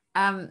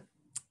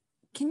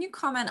 Can you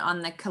comment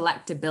on the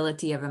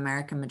collectability of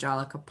American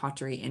Majolica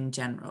pottery in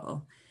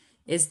general?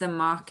 Is the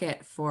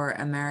market for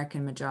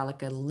American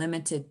Majolica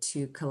limited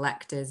to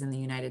collectors in the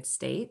United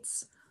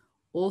States?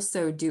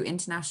 Also, do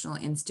international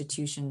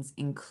institutions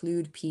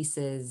include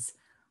pieces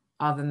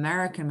of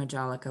American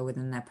Majolica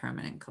within their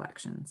permanent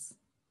collections?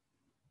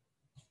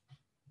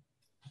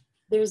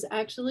 There's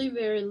actually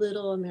very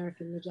little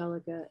American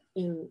Majolica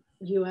in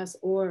US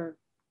or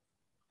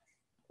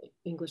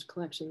English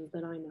collections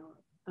that I know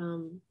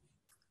of,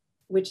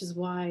 which is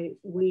why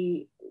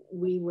we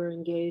were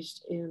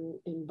engaged in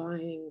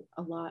buying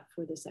a lot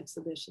for this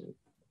exhibition.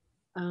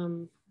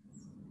 I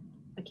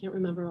can't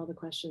remember all the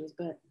questions,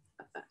 but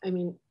I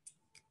mean,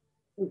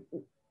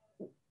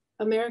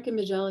 American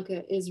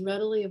Majolica is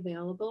readily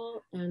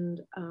available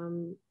and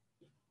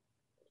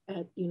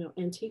at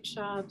antique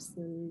shops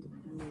and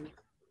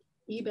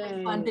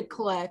eBay. Fun to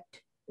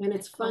collect. And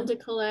it's fun to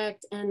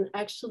collect, and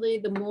actually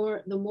the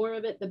more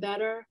of it, the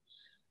better.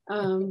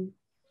 And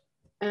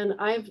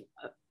I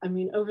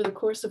mean, over the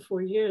course of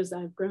 4 years,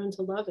 I've grown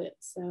to love it.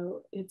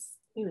 So it's,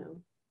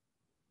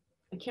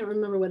 I can't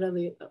remember what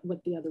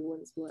the other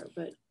ones were,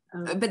 but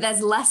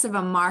there's less of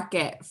a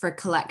market for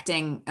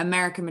collecting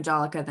American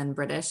Majolica than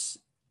British.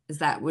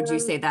 Would you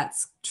say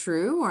that's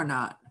true or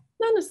not?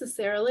 Not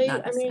necessarily.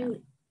 Not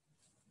necessarily.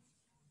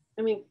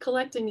 I mean,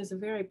 collecting is a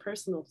very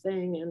personal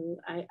thing, and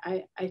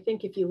I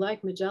think if you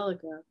like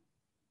Majolica,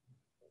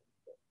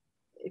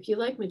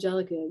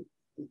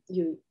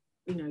 you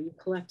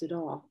collect it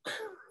all.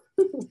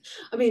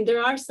 I mean,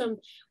 there are some.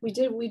 We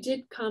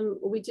did come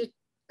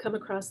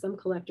across some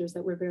collectors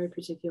that were very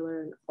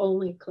particular and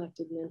only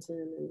collected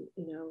Minton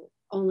and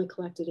only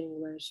collected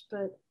English.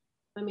 But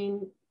I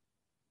mean,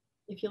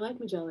 if you like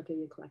Majolica,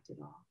 you collect it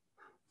all.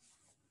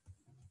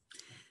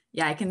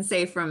 Yeah, I can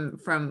say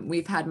from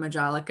we've had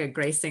Majolica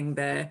gracing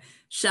the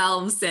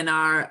shelves in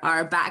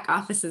our back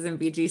offices in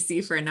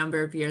BGC for a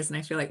number of years, and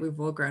I feel like we've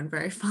all grown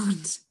very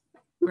fond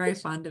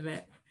of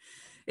it.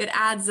 It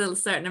adds a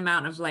certain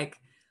amount of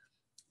like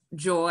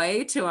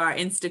joy to our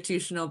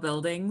institutional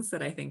buildings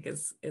that I think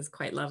is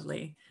quite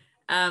lovely.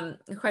 A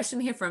question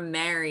here from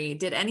Mary: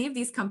 did any of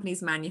these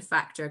companies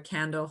manufacture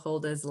candle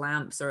holders,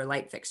 lamps, or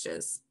light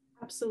fixtures?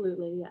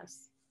 Absolutely,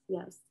 yes.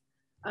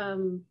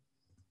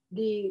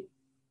 The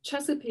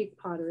Chesapeake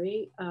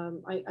pottery,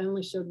 I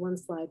only showed one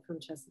slide from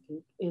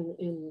Chesapeake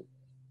in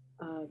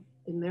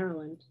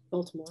Maryland,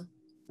 Baltimore,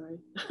 sorry.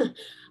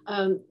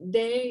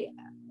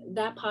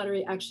 That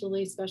pottery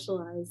actually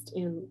specialized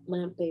in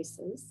lamp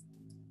bases.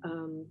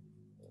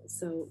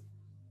 So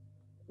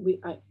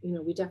we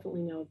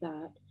definitely know of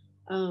that.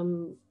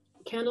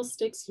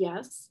 Candlesticks,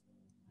 yes.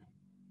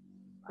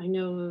 I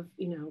know of,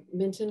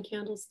 Minton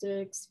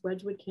candlesticks,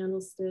 Wedgwood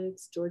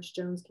candlesticks, George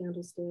Jones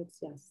candlesticks.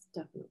 Yes,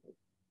 definitely.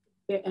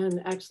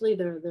 And actually,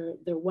 they're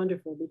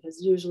wonderful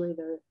because usually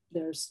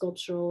they're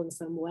sculptural in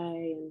some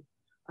way and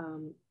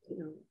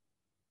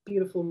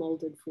beautiful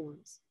molded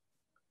forms.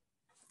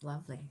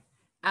 Lovely.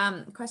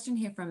 Question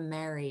here from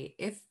Mary.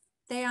 If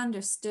they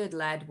understood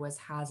lead was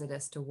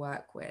hazardous to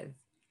work with,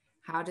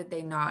 how did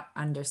they not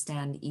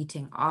understand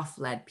eating off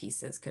lead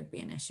pieces could be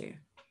an issue?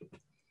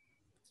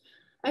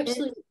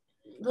 Actually,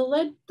 the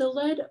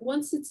lead,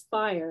 once it's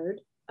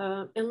fired,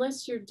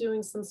 unless you're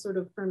doing some sort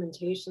of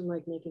fermentation,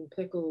 like making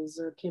pickles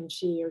or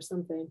kimchi or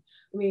something,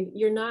 I mean,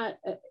 you're not,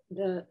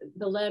 the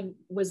lead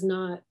was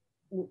not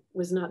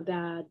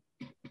bad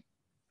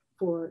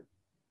for,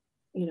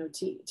 you know,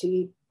 to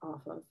eat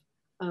off of.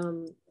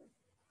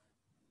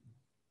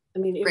 I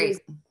mean, it Great.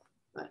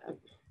 was,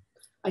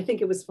 I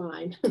think it was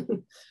fine.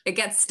 It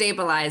gets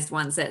stabilized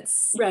once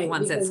it's right,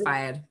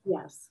 fired.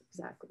 Yes,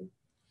 exactly.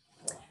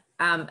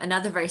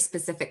 Another very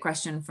specific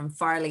question from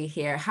Farley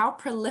here. How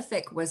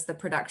prolific was the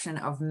production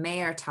of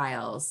Mayer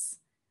tiles?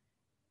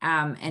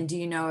 And do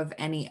you know of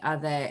any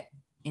other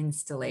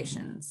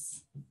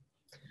installations?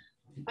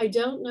 I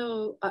don't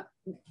know.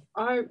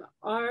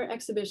 Our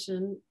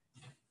exhibition,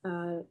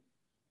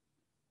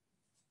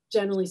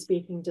 generally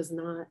speaking, does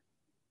not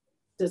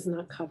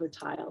cover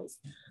tiles.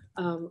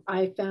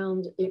 I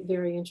found it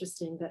very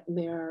interesting that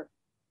Mayer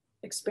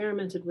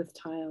experimented with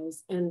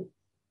tiles, and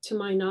to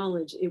my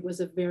knowledge, it was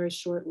a very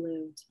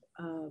short-lived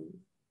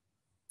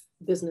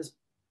business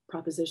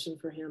proposition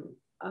for him.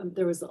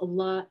 There was a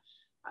lot,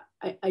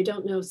 I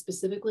don't know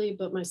specifically,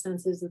 but my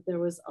sense is that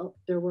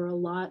there were a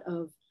lot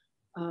of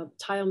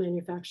tile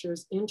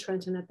manufacturers in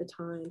Trenton at the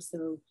time.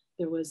 So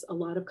there was a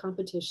lot of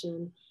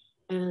competition,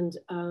 and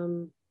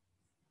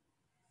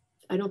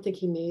I don't think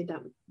he made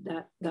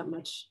that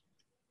much.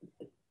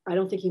 I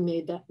don't think he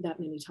made that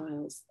many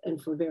tiles, and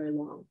for very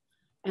long.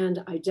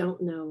 And I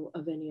don't know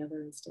of any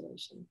other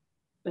installation,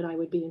 but I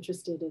would be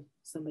interested if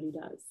somebody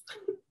does.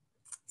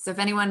 So if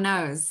anyone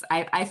knows,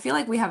 I feel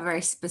like we have a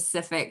very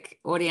specific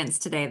audience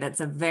today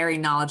that's a very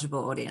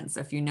knowledgeable audience.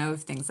 So if you know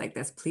of things like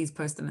this, please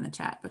post them in the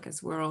chat,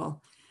 because we're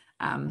all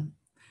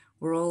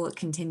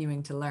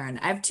continuing to learn.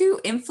 I have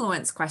two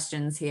influence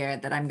questions here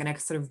that I'm going to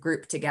sort of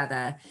group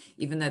together,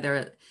 even though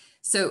they're.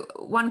 So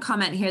one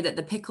comment here that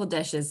the pickle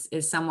dish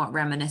is somewhat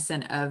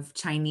reminiscent of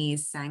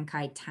Chinese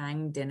Sankei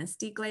Tang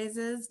dynasty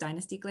glazes.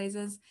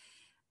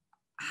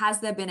 Has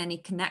there been any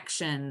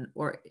connection,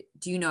 or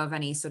do you know of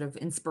any sort of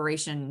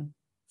inspiration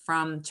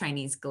from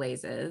Chinese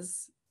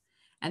glazes?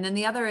 And then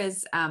the other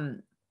is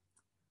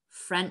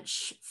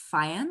French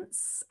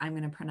faience. I'm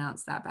going to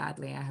pronounce that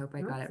badly. I hope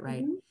I got it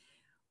right.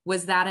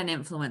 Was that an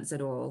influence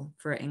at all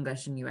for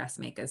English and US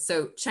makers?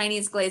 So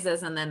Chinese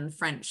glazes and then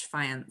French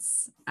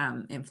faience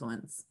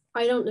influence.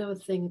 I don't know a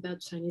thing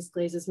about Chinese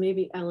glazes.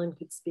 Maybe Ellen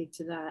could speak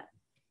to that.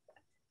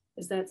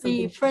 Is that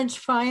something? The French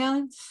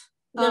faience?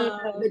 No,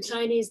 the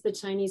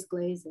Chinese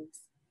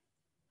glazes.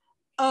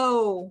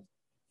 Oh,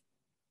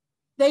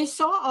 they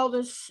saw all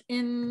this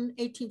in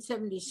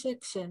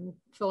 1876 in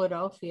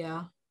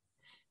Philadelphia.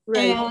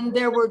 Right. And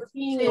there were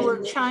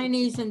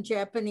Chinese and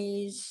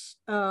Japanese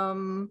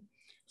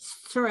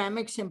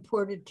ceramics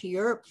imported to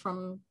Europe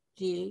from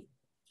the.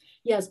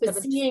 Yes,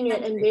 but seeing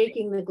it and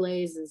making the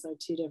glazes are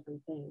two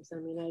different things. I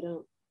mean, I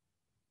don't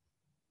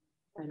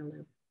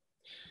know.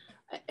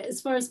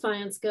 As far as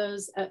faience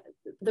goes,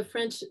 the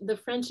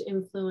French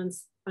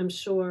influence, I'm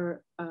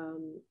sure,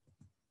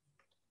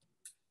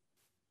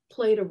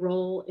 played a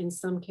role in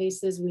some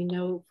cases. We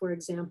know, for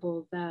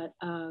example, that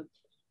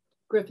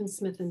Griffin,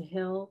 Smith and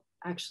Hill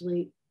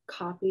actually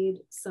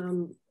copied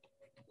some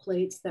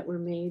plates that were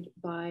made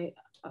by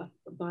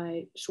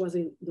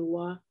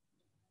Choisy-le-Roi,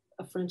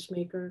 a French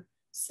maker.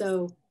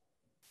 So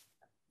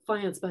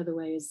faience, by the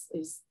way,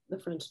 is the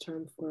French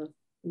term for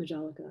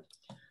Majolica.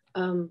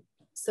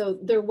 So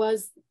there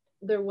was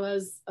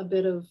a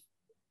bit of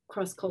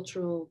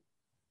cross-cultural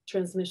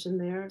transmission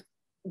there,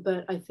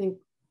 but I think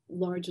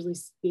largely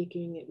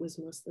speaking, it was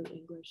mostly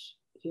English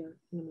here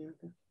in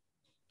America.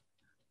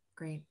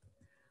 Great.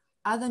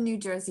 Other New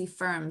Jersey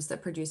firms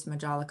that produce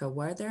Majolica,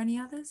 were there any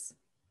others?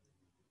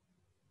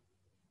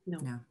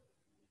 No.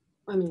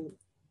 I mean,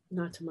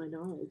 not to my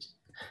knowledge.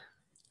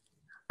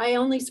 I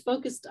only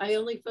focused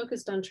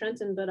on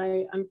Trenton, but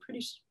I'm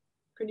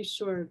pretty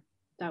sure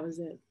that was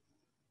it.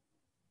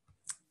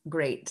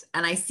 Great.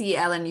 And I see,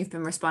 Ellen, you've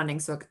been responding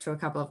to a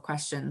couple of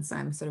questions. So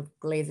I'm sort of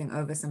glazing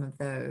over some of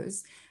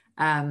those.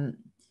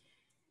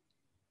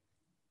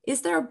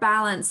 Is there a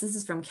balance? This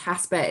is from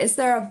Casper. Is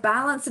there a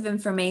balance of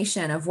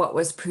information of what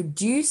was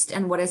produced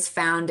and what is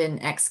found in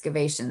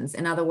excavations?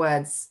 In other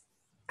words,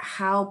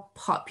 how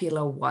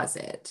popular was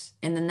it?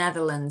 In the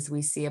Netherlands,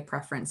 we see a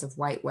preference of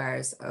white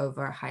wares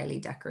over highly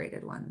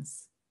decorated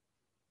ones.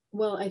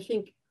 Well, I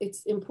think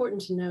it's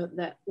important to note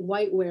that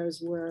white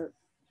wares were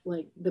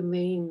like the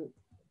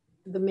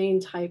main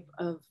type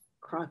of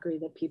crockery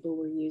that people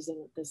were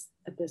using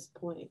at this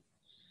point.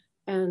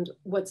 And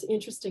what's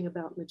interesting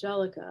about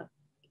Majolica,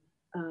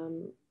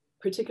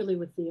 particularly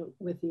with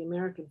the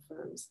American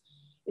firms,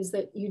 is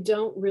that you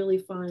don't really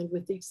find,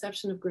 with the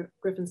exception of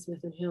Griffin, Smith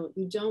and Hill,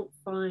 you don't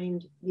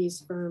find these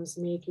firms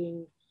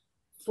making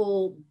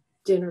full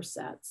dinner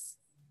sets.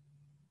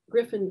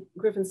 Griffin,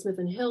 Smith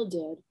and Hill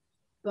did,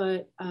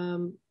 but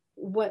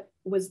what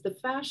was the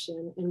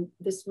fashion, and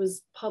this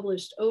was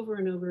published over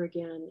and over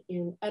again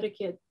in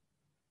etiquette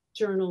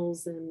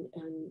journals and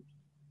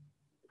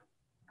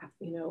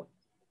you know,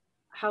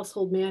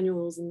 household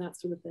manuals and that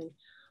sort of thing,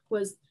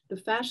 was the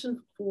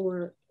fashion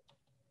for,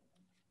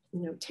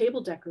 you know,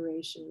 table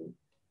decoration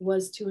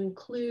was to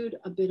include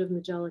a bit of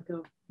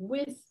Majolica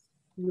with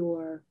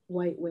your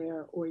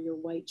whiteware or your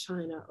white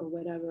china or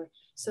whatever,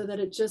 so that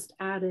it just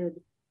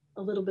added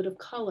a little bit of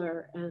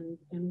color and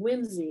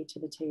whimsy to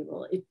the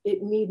table.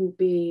 It needn't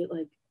be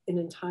like an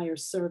entire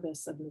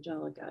service of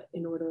Majolica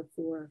in order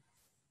for,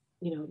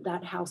 you know,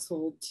 that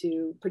household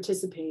to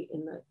participate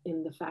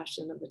in the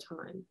fashion of the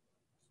time.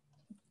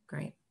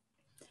 Great.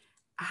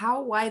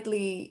 How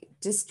widely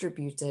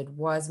distributed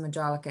was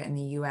Majolica in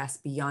the US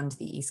beyond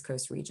the East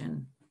Coast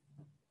region?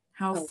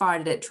 How far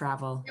did it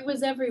travel? It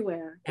was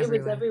everywhere. It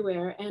Everywhere. was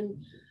everywhere.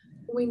 And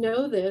we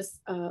know this,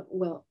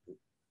 well,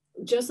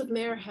 Joseph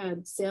Mayer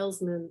had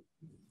salesmen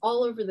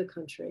all over the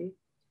country.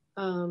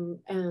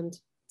 And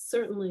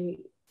certainly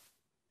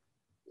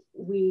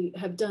we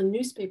have done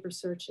newspaper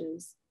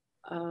searches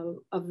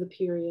of the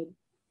period.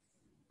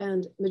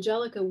 And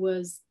Majolica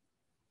was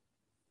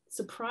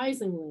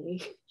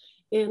surprisingly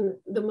in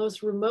the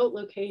most remote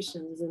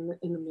locations in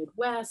the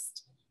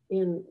Midwest,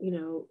 in, you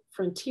know,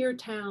 frontier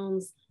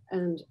towns,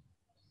 and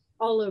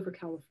all over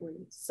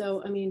California.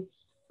 So, I mean,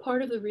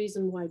 part of the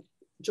reason why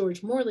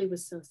George Morley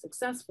was so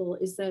successful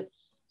is that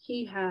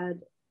he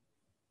had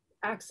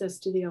access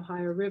to the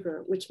Ohio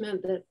River, which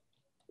meant that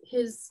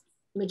his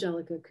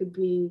Majolica could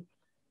be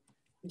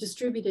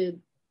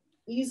distributed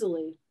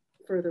easily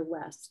further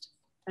west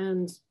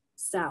and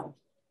south.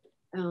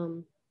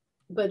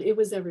 But it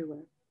was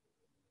everywhere.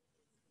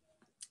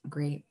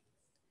 Great.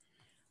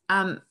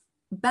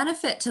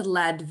 Benefit to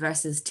lead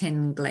versus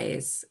tin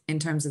glaze in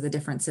terms of the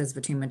differences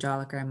between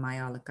Majolica and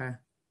Majolica,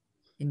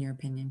 in your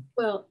opinion?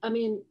 Well, I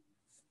mean,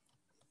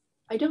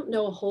 I don't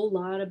know a whole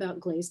lot about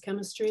glaze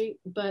chemistry,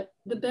 but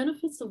the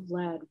benefits of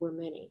lead were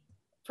many.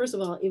 First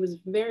of all, it was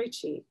very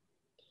cheap.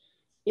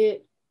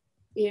 It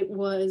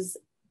was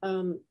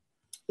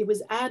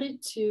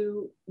added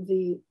to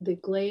the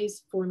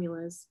glaze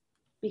formulas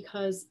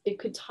because it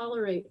could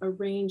tolerate a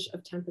range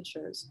of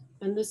temperatures.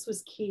 And this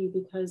was key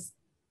because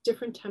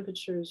different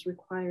temperatures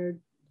required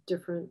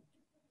different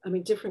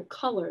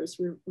colors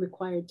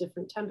required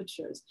different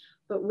temperatures.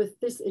 But with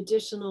this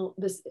additional,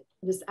 this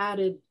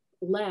added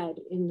lead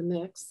in the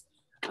mix,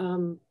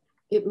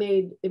 it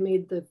made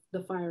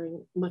the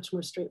firing much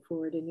more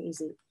straightforward and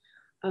easy.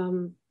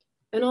 And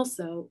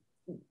also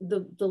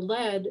the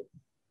lead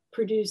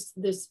produced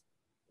this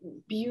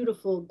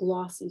beautiful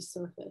glossy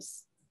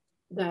surface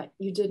that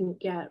you didn't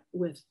get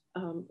with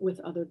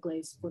other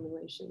glaze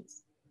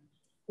formulations.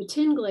 The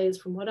tin glaze,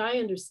 from what I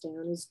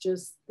understand, is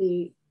just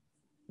the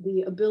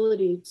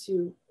ability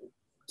to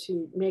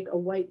make a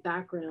white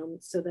background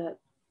so that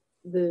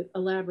the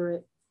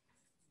elaborate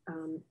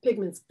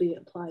pigments be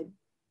applied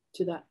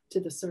to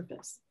the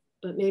surface.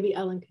 But maybe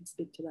Ellen could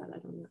speak to that, I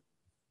don't know.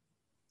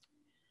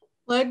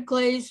 Lead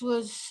glaze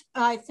was,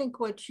 I think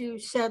what you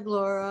said,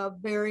 Laura,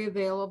 very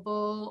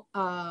available,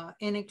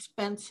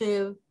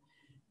 inexpensive,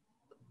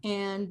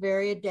 and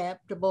very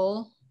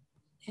adaptable.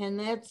 And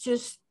that's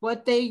just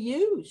what they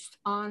used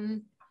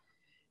on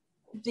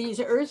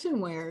these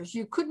earthenwares.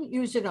 You couldn't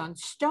use it on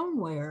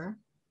stoneware.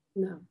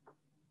 No.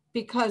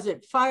 Because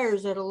it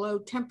fires at a low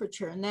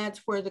temperature, and that's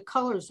where the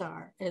colors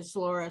are, as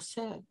Laura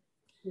said.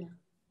 Yeah.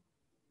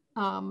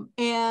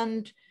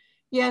 And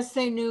yes,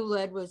 they knew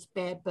lead was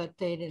bad, but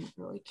they didn't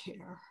really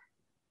care.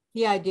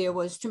 The idea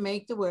was to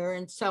make the ware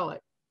and sell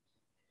it,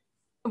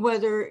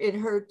 whether it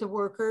hurt the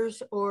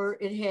workers or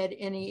it had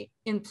any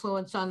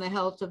influence on the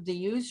health of the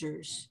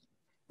users.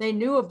 They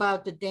knew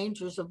about the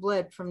dangers of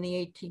lead from the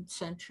 18th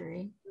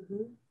century,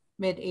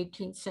 mid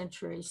 18th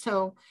century.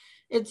 So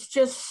it's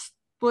just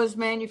was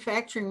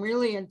manufacturing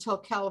really until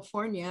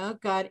California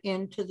got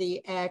into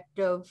the act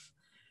of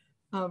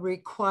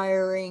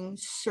requiring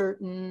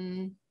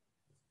certain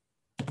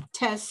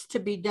tests to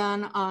be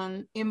done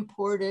on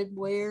imported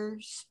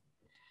wares.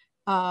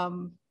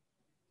 And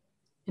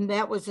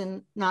that was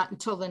not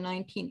until the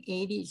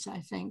 1980s, I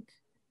think.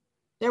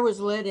 There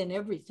was lead in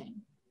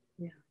everything.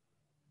 Yeah.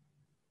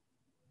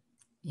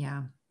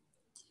 Yeah.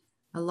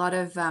 A lot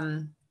of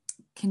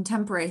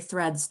contemporary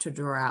threads to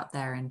draw out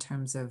there in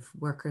terms of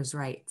workers'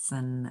 rights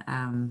and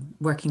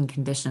working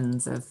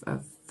conditions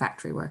of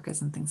factory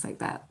workers and things like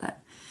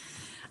that.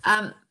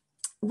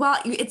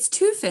 Well, it's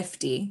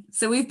 2:50,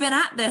 so we've been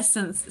at this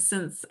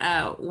since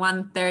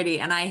 1:30,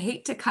 and I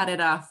hate to cut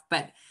it off,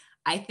 but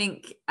I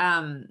think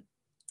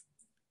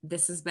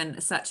this has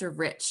been such a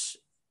rich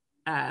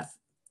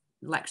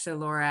lecture,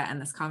 Laura, and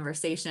this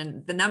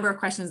conversation. The number of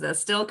questions that are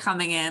still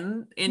coming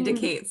in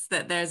indicates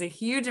that there's a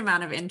huge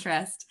amount of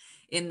interest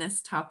in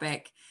this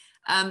topic.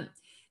 There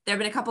have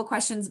been a couple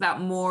questions about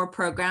more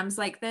programs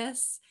like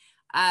this.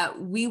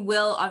 We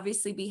will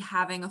obviously be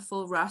having a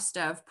full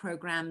roster of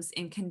programs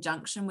in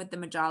conjunction with the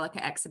Majolica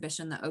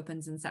exhibition that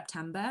opens in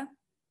September.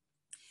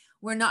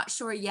 We're not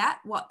sure yet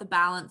what the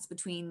balance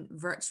between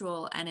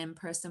virtual and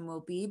in-person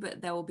will be,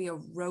 but there will be a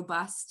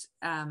robust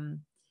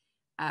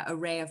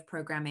array of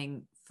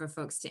programming for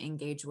folks to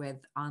engage with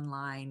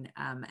online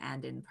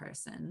and in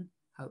person,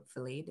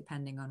 hopefully,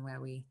 depending on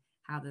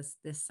how this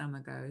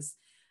summer goes.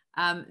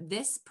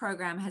 This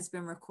program has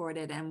been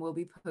recorded and will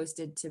be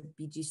posted to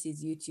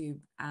BGC's YouTube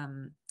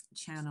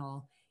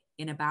channel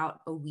in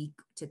about a week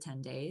to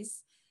 10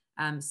 days.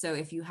 So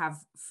if you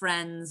have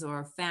friends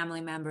or family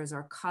members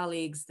or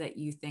colleagues that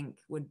you think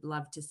would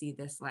love to see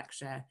this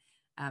lecture,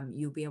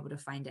 you'll be able to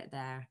find it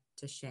there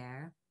to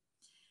share.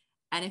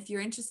 And if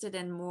you're interested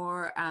in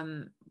more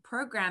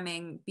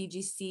programming,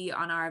 BGC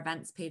on our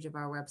events page of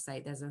our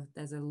website,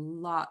 there's a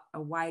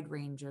wide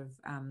range of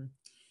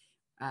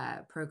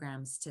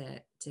programs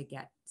to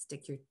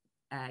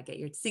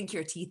sink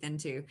your teeth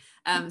into.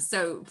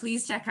 So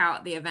please check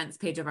out the events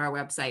page of our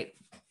website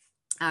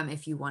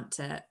if you want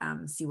to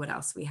see what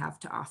else we have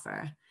to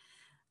offer.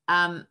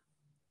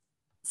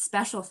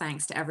 Special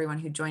thanks to everyone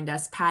who joined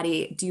us.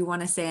 Patty, do you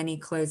want to say any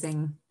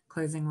closing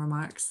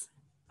remarks?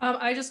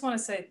 I just want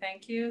to say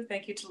thank you.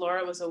 Thank you to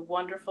Laura. It was a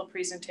wonderful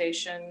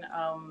presentation.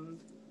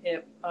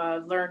 It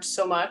learned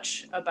so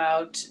much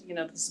about,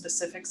 the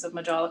specifics of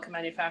Majolica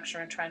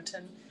manufacture in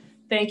Trenton.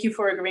 Thank you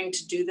for agreeing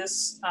to do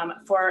this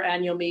for our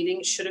annual meeting.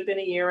 It should have been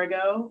a year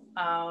ago,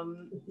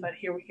 but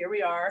here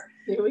we are.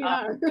 Here we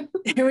are.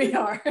 Here we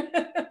are.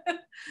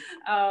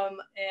 And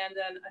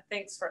then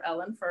thanks for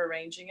Ellen for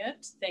arranging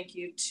it. Thank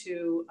you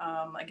to,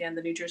 again,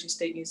 the New Jersey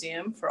State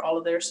Museum for all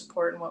of their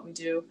support and what we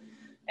do.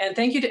 And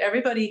thank you to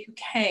everybody who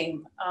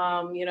came.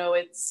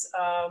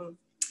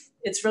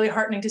 It's really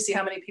heartening to see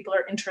how many people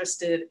are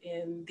interested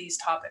in these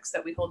topics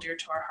that we hold dear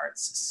to our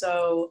hearts.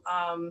 So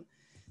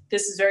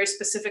this is very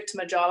specific to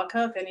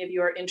Majolica. If any of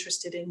you are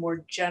interested in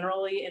more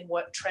generally in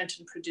what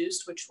Trenton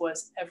produced, which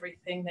was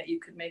everything that you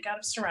could make out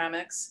of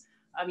ceramics,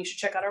 you should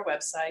check out our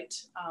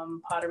website,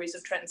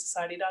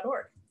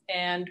 potteriesoftrenton.org.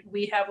 And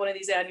we have one of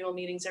these annual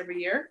meetings every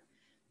year.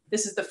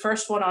 This is the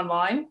first one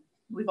online.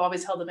 We've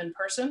always held them in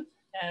person,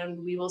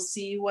 and we will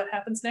see what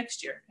happens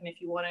next year. And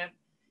if you want to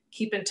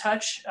keep in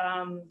touch,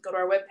 go to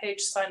our webpage,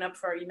 sign up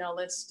for our email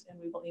list, and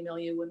we will email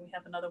you when we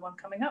have another one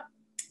coming up.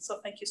 So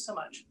thank you so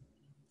much.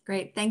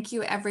 Great. Thank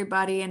you,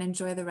 everybody, and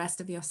enjoy the rest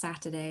of your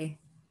Saturday.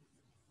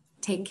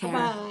 Take care.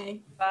 Bye.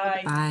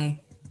 Bye.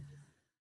 Bye.